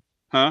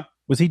 Huh?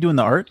 Was he doing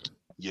the art?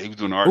 Yeah, he was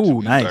doing the art.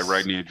 Ooh, nice. Like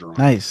right near drawing.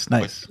 Nice.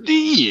 But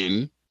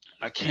then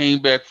I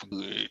came back for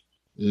good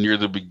near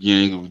the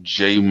beginning of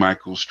J.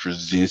 Michael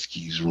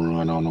Straczynski's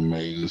run on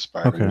Amazing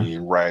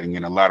Spider-Man writing,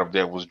 and a lot of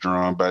that was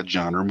drawn by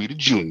John Romita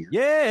Jr.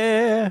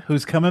 Yeah,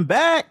 who's coming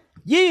back?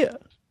 Yeah.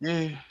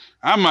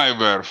 I might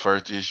buy the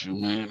first issue,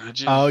 man.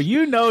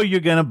 You know you're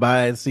gonna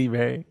buy it,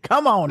 C-Barry.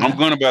 Come on now. I'm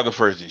gonna buy the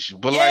first issue,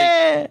 but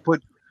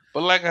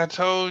but like I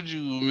told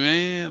you,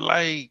 man,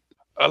 like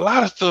a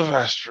lot of stuff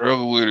I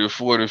struggle with at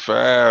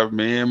 45,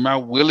 man. My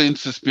willing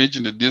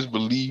suspension of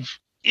disbelief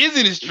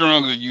isn't as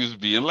strong as it used to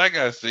be, and like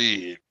I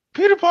said,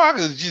 Peter Parker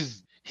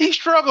is he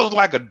struggles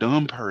like a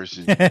dumb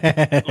person.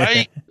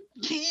 Like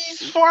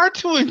he's far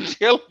too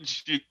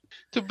intelligent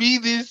to be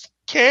this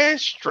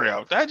cash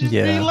strapped. I just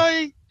be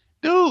like,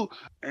 dude.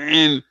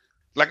 And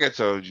like I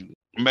told you,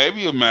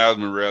 maybe a Miles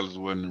Morales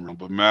wasn't wrong,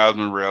 but Miles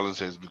Morales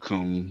has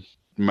become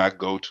my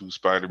go-to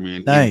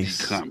Spider-Man in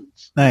these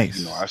comics. Nice.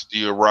 You know, I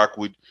still rock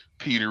with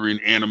Peter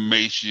in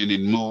animation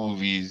and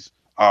movies,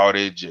 all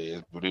that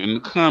jazz. But in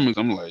the comics,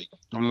 I'm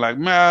like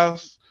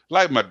Miles,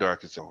 like my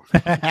darkest hour.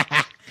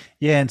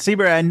 Yeah, and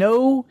C-Barry, I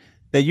know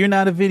that you're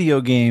not a video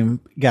game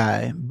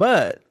guy,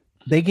 but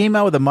they came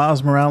out with a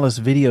Miles Morales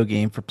video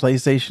game for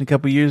PlayStation a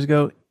couple years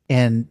ago.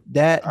 And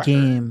that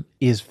game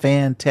is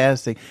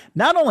fantastic.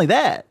 Not only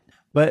that,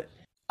 but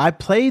I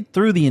played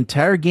through the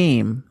entire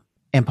game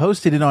and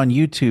posted it on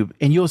YouTube,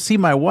 and you'll see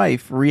my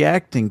wife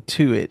reacting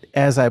to it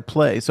as I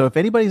play. So if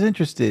anybody's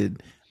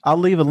interested, I'll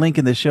leave a link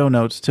in the show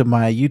notes to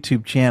my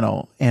YouTube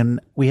channel, and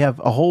we have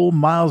a whole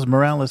Miles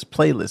Morales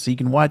playlist. So you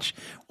can watch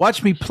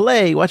me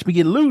play, watch me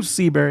get loose,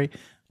 C-Barry,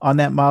 on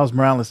that Miles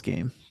Morales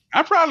game.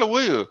 I probably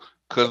will,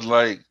 because,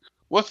 like,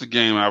 what's the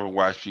game I would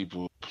watch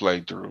people play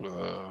through?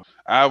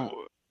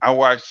 I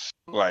watched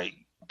like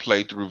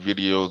playthrough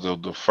videos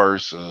of the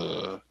first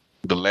The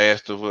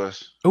Last of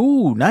Us.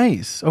 Ooh,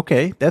 nice.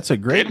 Okay, that's a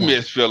great one. It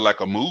mess felt like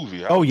a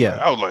movie. I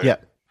was like,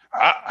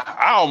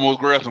 I almost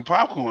grabbed some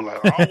popcorn. Like,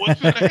 oh,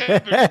 what's gonna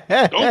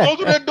happen? Don't go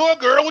through that door,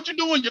 girl. What you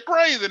doing? You're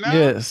crazy now.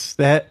 Yes,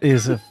 that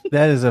is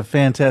a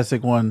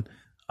fantastic one.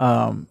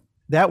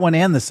 That one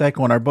and the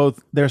second one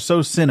they're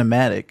so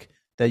cinematic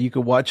that you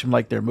could watch them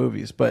like they're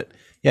movies. But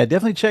yeah,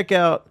 definitely check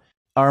out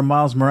our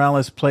Miles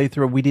Morales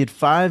playthrough. We did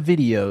 5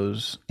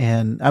 videos,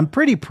 and I'm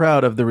pretty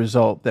proud of the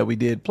result that we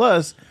did.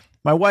 Plus,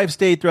 my wife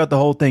stayed throughout the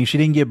whole thing. She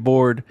didn't get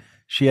bored.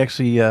 She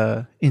actually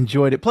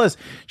enjoyed it. Plus,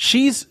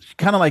 she's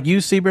kind of like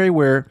you, C-Barry,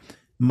 where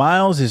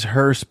Miles is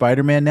her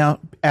Spider-Man now.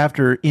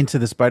 After Into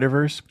the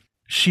Spider-Verse,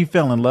 she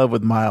fell in love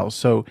with Miles.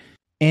 So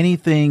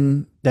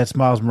anything that's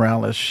Miles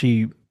Morales,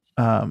 she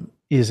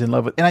is in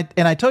love with.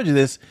 And I told you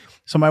this.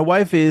 So my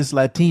wife is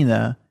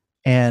Latina,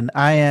 and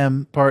I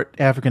am part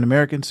African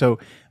American. So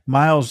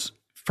Miles,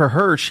 for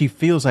her, she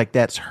feels like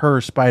that's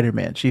her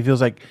Spider-Man. She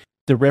feels like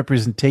the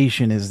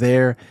representation is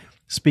there,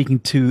 speaking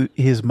to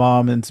his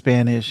mom in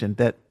Spanish, and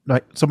that.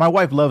 Like, so my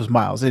wife loves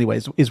Miles,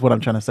 anyways, is what I'm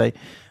trying to say.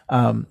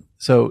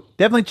 So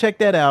definitely check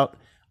that out.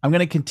 I'm going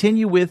to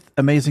continue with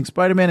Amazing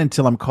Spider-Man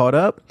until I'm caught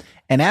up,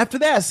 and after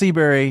that,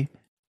 C-Barry,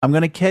 I'm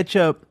going to catch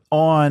up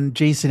on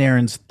Jason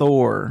Aaron's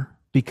Thor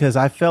because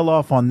I fell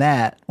off on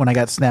that when I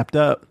got snapped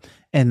up,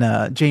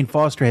 and Jane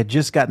Foster had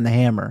just gotten the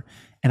hammer.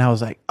 And I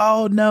was like,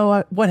 oh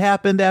no, what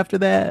happened after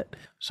that?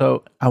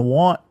 So I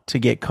want to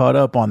get caught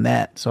up on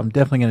that. So I'm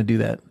definitely going to do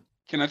that.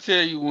 Can I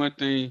tell you one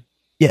thing?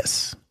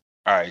 Yes.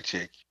 All right,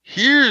 check.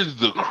 Here's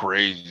the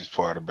craziest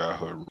part about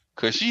her,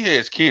 because she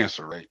has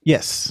cancer, right?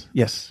 Yes.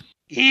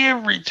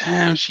 Every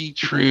time she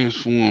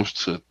transforms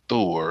to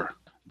Thor,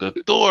 the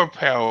Thor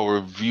power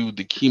viewed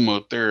the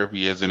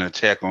chemotherapy as an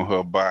attack on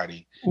her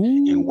body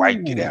and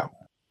wiped it out.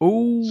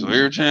 Ooh. So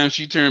every time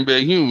she turned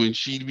back human,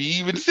 she'd be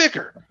even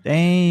sicker.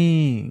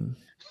 Dang.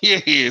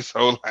 Yeah,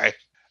 so like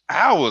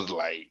I was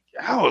like,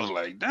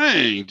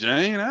 dang,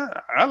 Jane,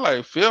 I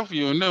like fell for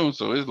you and them.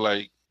 So it's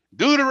like,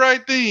 do the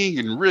right thing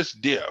and risk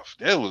death.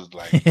 That was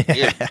like,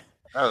 yeah.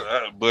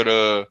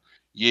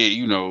 Yeah,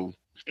 you know,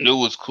 it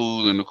was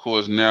cool. And of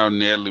course, now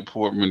Natalie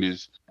Portman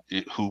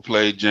who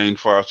played Jane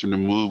Foster in the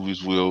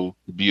movies, will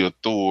be a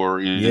Thor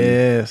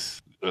in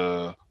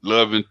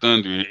Love and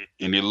Thunder,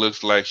 and it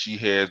looks like she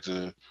has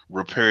a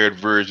repaired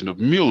version of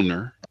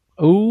Mjolnir.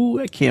 Oh,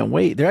 I can't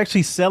wait. They're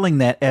actually selling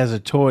that as a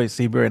toy,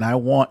 Seabury, and I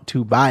want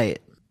to buy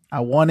it. I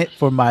want it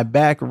for my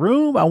back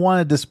room. I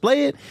want to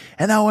display it,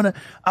 and I want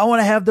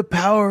to have the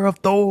power of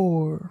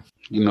Thor.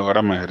 You know what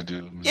I might have to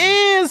do? Man.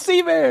 Yeah,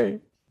 Seabury.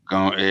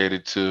 Gonna add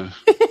it to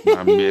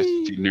my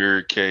messy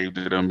nerd cave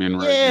that I'm in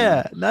right now.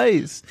 Yeah,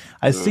 nice.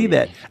 I see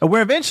that. And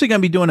we're eventually going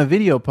to be doing a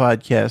video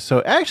podcast.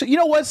 So actually, you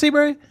know what,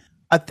 Seabury?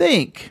 I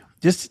think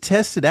just to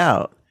test it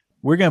out,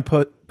 we're going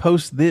to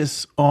post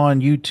this on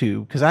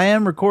YouTube because I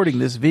am recording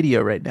this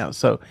video right now.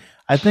 So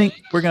I think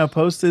we're going to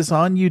post this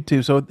on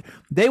YouTube. So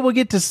they will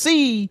get to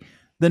see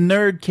the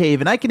nerd cave.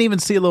 And I can even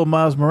see a little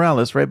Miles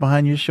Morales right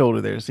behind your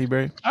shoulder there,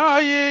 Seabury. Oh,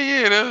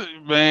 yeah.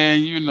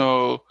 Man, you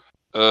know,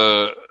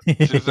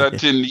 since I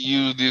tend to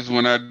use this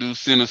when I do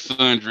Cine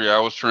Sundry, I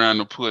was trying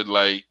to put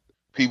like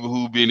people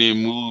who've been in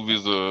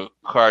movies or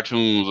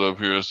cartoons up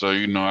here. So,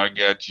 you know, I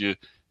got you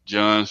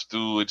John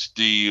Stewart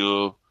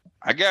Steele.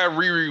 I got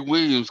Riri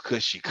Williams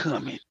because she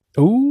coming.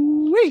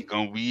 Ooh, wait.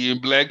 Gonna be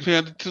in Black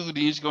Panther 2, then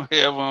she's gonna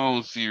have her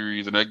own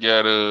series. And I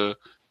got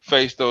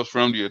Phastos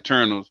from the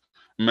Eternals,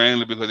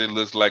 mainly because it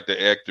looks like the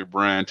actor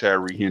Brian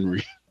Tyree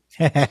Henry.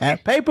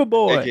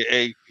 Paperboy.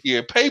 AKA,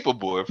 yeah,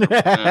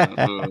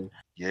 Paperboy.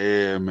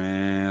 Yeah,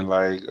 man.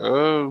 Like,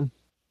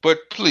 but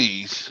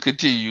please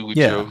continue with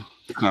your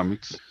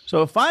comics.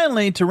 So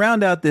finally, to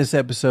round out this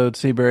episode,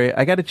 Seabury,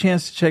 I got a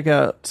chance to check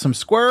out some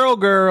Squirrel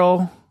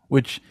Girl,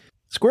 which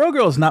Squirrel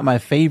Girl is not my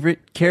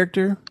favorite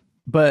character,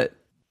 but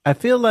I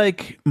feel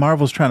like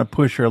Marvel's trying to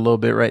push her a little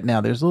bit right now.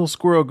 There's a little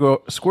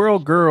Squirrel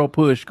Girl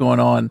push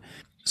going on.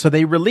 So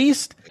they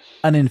released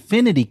an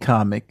Infinity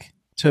comic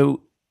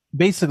to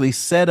basically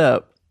set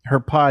up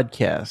her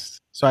podcast.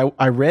 So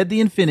I read the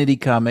Infinity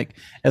comic,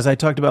 as I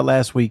talked about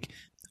last week.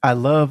 I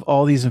love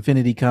all these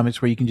Infinity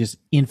comics where you can just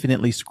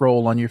infinitely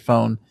scroll on your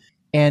phone.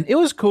 And it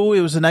was cool. It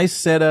was a nice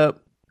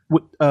setup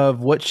of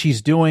what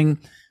she's doing.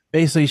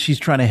 Basically, she's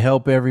trying to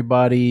help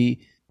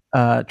everybody,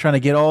 trying to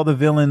get all the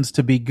villains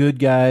to be good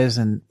guys.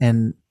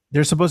 And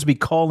they're supposed to be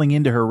calling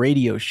into her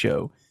radio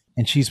show.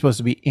 And she's supposed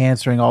to be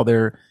answering all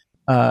their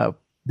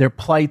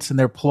plights and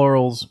their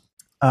plurals.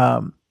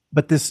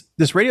 But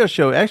this radio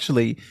show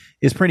actually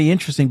is pretty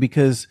interesting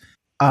because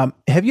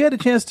have you had a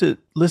chance to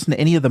listen to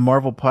any of the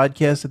Marvel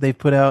podcasts that they've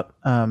put out?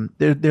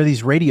 They're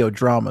these radio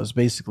dramas,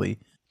 basically.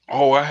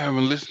 Oh, I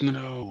haven't listened to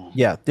those.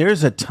 Yeah,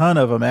 there's a ton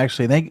of them,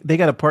 actually. They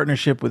got a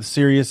partnership with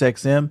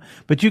SiriusXM,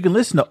 but you can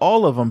listen to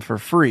all of them for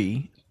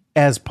free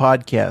as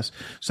podcasts.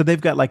 So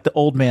they've got like the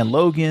Old Man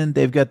Logan,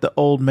 they've got the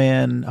Old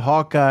Man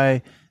Hawkeye,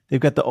 they've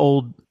got the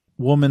Old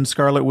Woman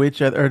Scarlet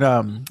Witch,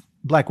 or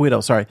Black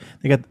Widow, sorry.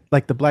 They got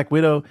like the Black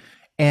Widow,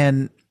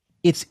 and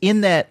it's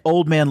in that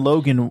Old Man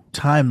Logan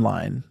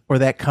timeline or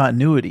that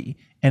continuity.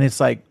 And it's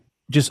like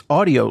just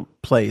audio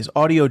plays,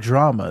 audio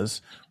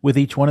dramas with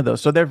each one of those.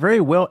 So they're very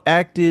well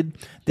acted.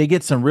 They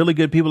get some really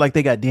good people. Like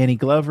they got Danny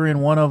Glover in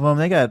one of them.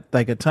 They got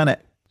like a ton of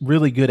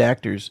really good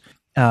actors.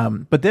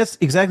 But that's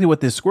exactly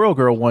what this Squirrel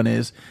Girl one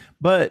is.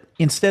 But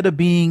instead of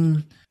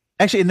being...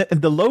 Actually, and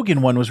the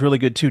Logan one was really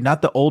good too.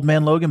 Not the Old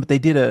Man Logan, but they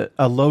did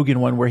a Logan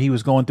one where he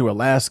was going through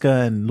Alaska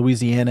and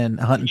Louisiana and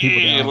hunting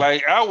people down. Yeah,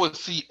 like I would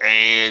see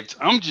ads.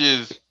 I'm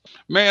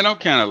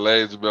kind of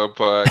lazy about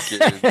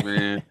podcasts,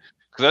 man.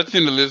 Because I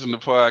tend to listen to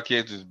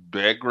podcasts as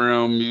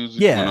background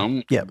music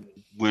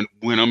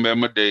when I'm at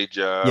my day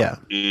job. Yeah.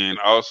 And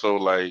also,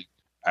 like,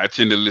 I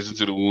tend to listen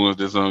to the ones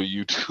that's on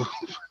YouTube.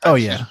 Oh,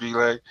 yeah.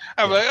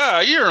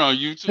 You're on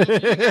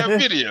YouTube. You have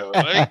video.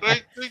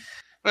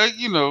 like,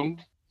 you know,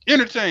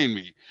 entertain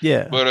me.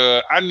 Yeah.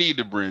 But I need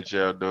to branch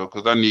out, though,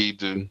 because I need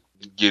to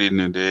get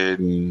into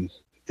that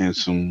and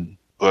some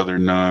other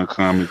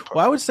non-comic.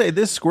 Well, I would say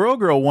this Squirrel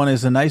Girl one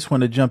is a nice one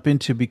to jump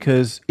into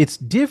because it's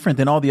different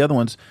than all the other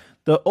ones.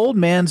 The Old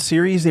Man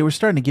series, they were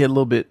starting to get a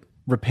little bit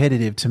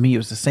repetitive to me. It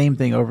was the same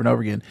thing over and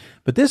over again.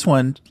 But this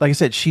one, like I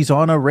said, she's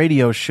on a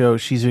radio show.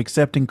 She's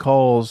accepting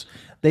calls.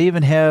 They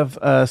even have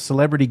a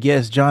celebrity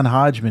guest. John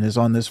Hodgman is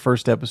on this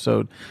first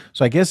episode.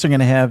 So I guess they're going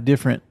to have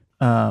different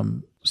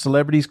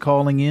celebrities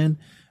calling in.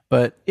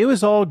 But it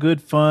was all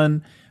good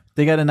fun.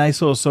 They got a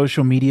nice little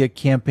social media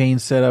campaign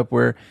set up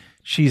where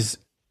she's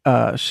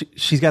got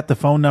the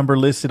phone number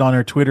listed on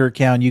her Twitter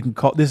account. You can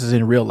call. This is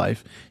in real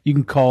life. You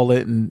can call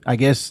it, and I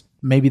guess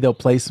maybe they'll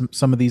play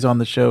some of these on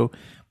the show.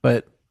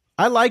 But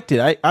I liked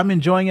it. I'm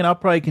enjoying it. I'll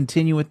probably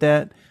continue with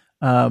that.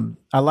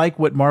 I like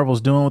what Marvel's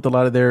doing with a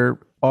lot of their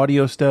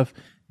audio stuff.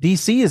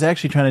 DC is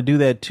actually trying to do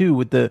that too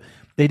with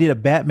they did a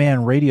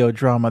Batman radio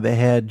drama that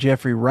had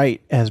Jeffrey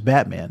Wright as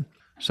Batman.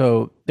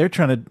 So they're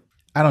trying to,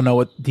 I don't know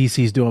what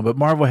DC's doing, but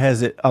Marvel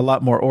has it a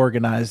lot more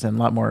organized and a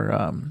lot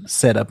more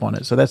set up on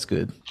it. So that's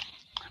good.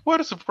 What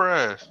a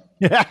surprise.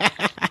 Dude,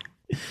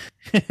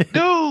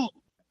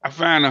 I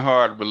find it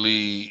hard to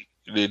believe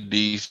that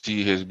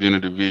DC has been a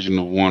division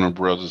of Warner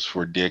Brothers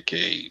for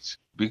decades,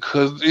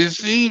 because it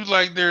seems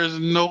like there's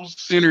no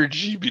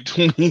synergy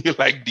between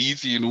like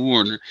DC and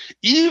Warner,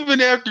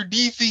 even after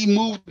DC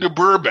moved to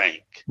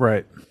Burbank.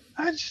 Right.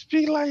 I just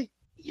be like,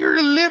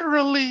 you're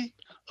literally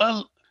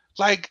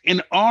like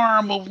an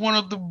arm of one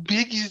of the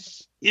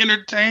biggest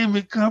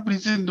entertainment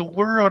companies in the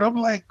world. I'm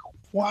like,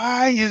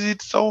 why is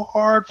it so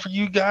hard for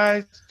you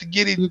guys to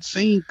get in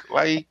sync?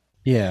 Like,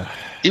 yeah,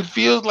 it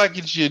feels like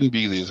it shouldn't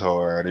be this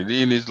hard. And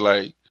then it's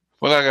like,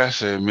 well, like I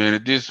said, man,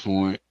 at this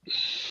point,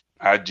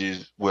 I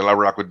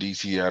rock with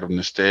DC out of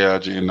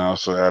nostalgia and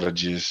also out of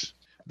just,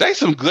 they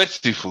some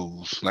gutsy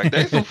fools. Like,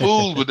 they some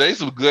fools, but they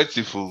some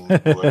gutsy fools.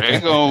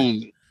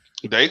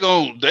 They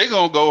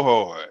gonna go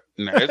hard.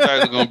 Now, it's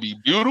either gonna be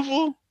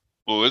beautiful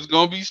or it's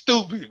gonna be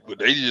stupid. But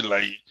they just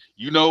like,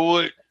 you know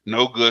what?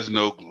 No guts,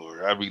 no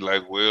glory. I'd be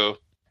like, well,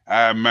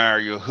 I admire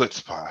your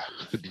chutzpah,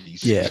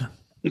 DC. Yeah.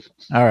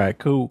 All right,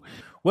 cool.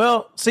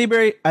 Well,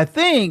 Seabury, I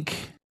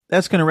think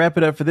that's going to wrap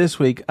it up for this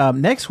week.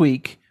 Next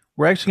week,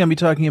 we're actually going to be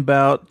talking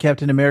about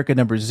Captain America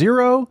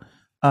 #0,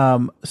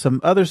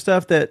 some other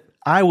stuff that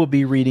I will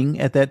be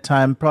reading at that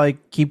time, probably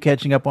keep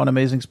catching up on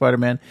Amazing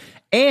Spider-Man.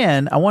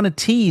 And I want to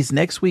tease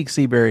next week,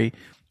 Seabury,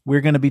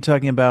 we're going to be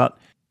talking about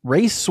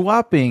race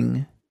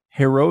swapping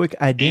heroic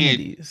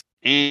identities.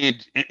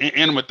 And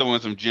I'm gonna throw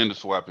in some gender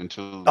swapping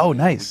too. Oh,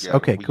 nice.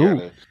 Okay,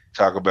 cool.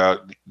 Talk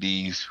about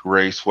these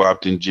race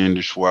swapped and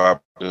gender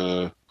swapped,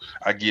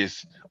 I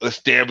guess,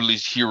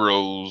 established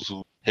heroes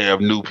who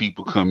have new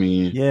people come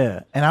in.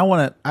 Yeah,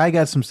 and I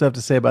got some stuff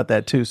to say about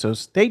that too. So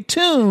stay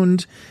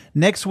tuned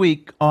next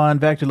week on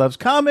Vactor Loves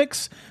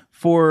Comics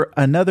for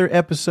another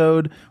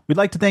episode. We'd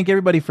like to thank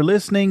everybody for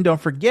listening. Don't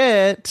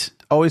forget,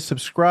 always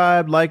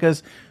subscribe, like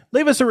us.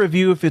 Leave us a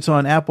review if it's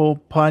on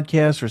Apple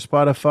Podcasts or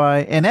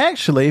Spotify. And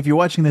actually, if you're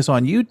watching this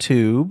on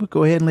YouTube,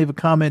 go ahead and leave a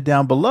comment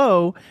down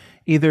below.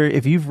 Either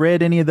if you've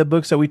read any of the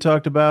books that we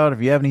talked about,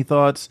 if you have any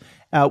thoughts.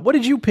 What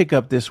did you pick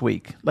up this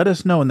week? Let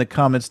us know in the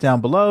comments down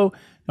below.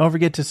 Don't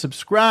forget to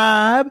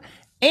subscribe.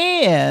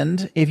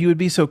 And if you would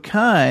be so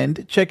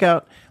kind, check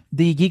out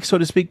the Geek So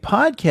to Speak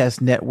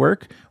podcast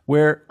network,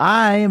 where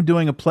I am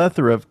doing a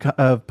plethora of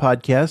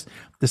podcasts.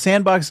 The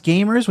Sandbox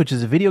Gamers, which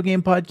is a video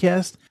game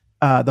podcast.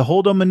 The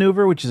Holdo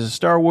Maneuver, which is a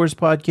Star Wars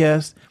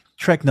podcast,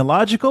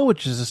 Treknological,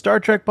 which is a Star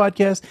Trek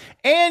podcast,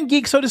 and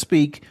Geek So to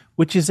Speak,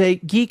 which is a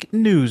geek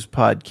news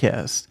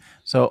podcast.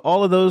 So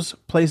all of those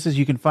places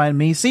you can find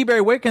me.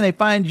 Seabury, where can they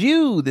find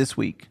you this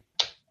week?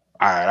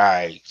 All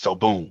right. So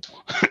boom.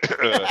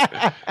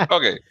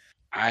 Okay.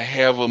 I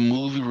have a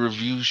movie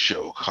review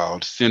show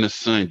called Cine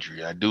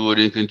Sundry. I do it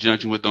in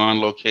conjunction with On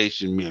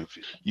Location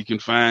Memphis. You can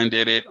find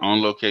that at On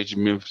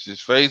Location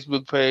Memphis'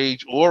 Facebook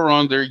page or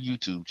on their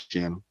YouTube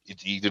channel.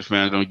 It's easy to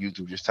find it on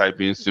YouTube. Just type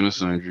in Cine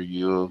Sundry.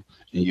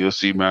 You'll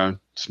see my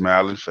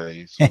smiling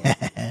face.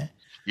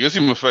 You'll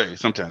see my face.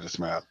 Sometimes I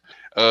smile.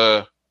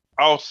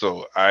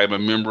 Also, I'm a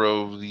member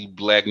of the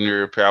Black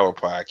Nerd Power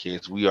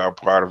Podcast. We are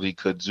part of the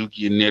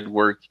Kazukian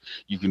Network.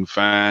 You can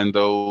find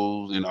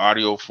those in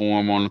audio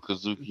form on the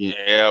Kazukian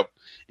app,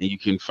 and you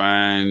can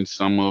find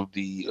some of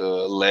the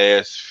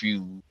last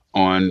few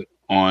on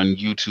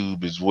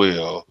YouTube as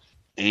well.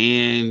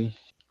 And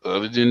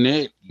other than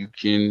that, you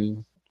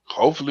can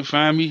hopefully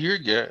find me here,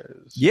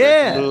 guys.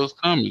 Yeah. Those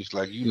comics,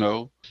 like,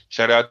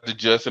 shout out to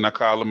Justin. I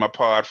call him my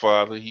pod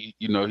father. He's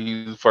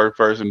the first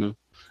person to,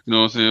 you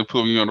know what I'm saying,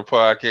 put me on the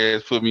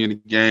podcast, put me in the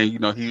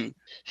game.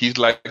 He's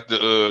like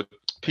the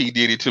P.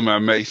 Diddy to my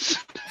Mace.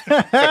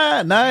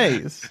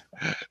 Nice.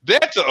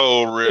 That's an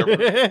old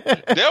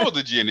reference. That was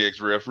a Gen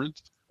X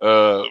reference.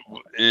 And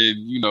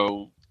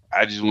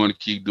I just want to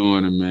keep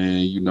doing it,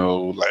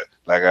 man.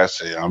 Like I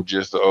say, I'm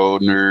just an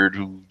old nerd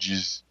who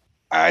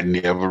I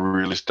never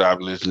really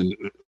stopped listening,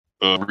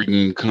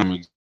 reading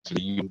comics.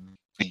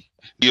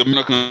 The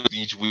American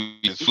each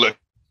week is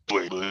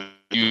fluctuating,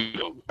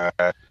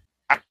 but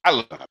I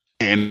love it,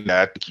 and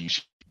I think you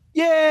should.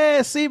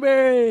 Yeah,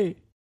 Seabury.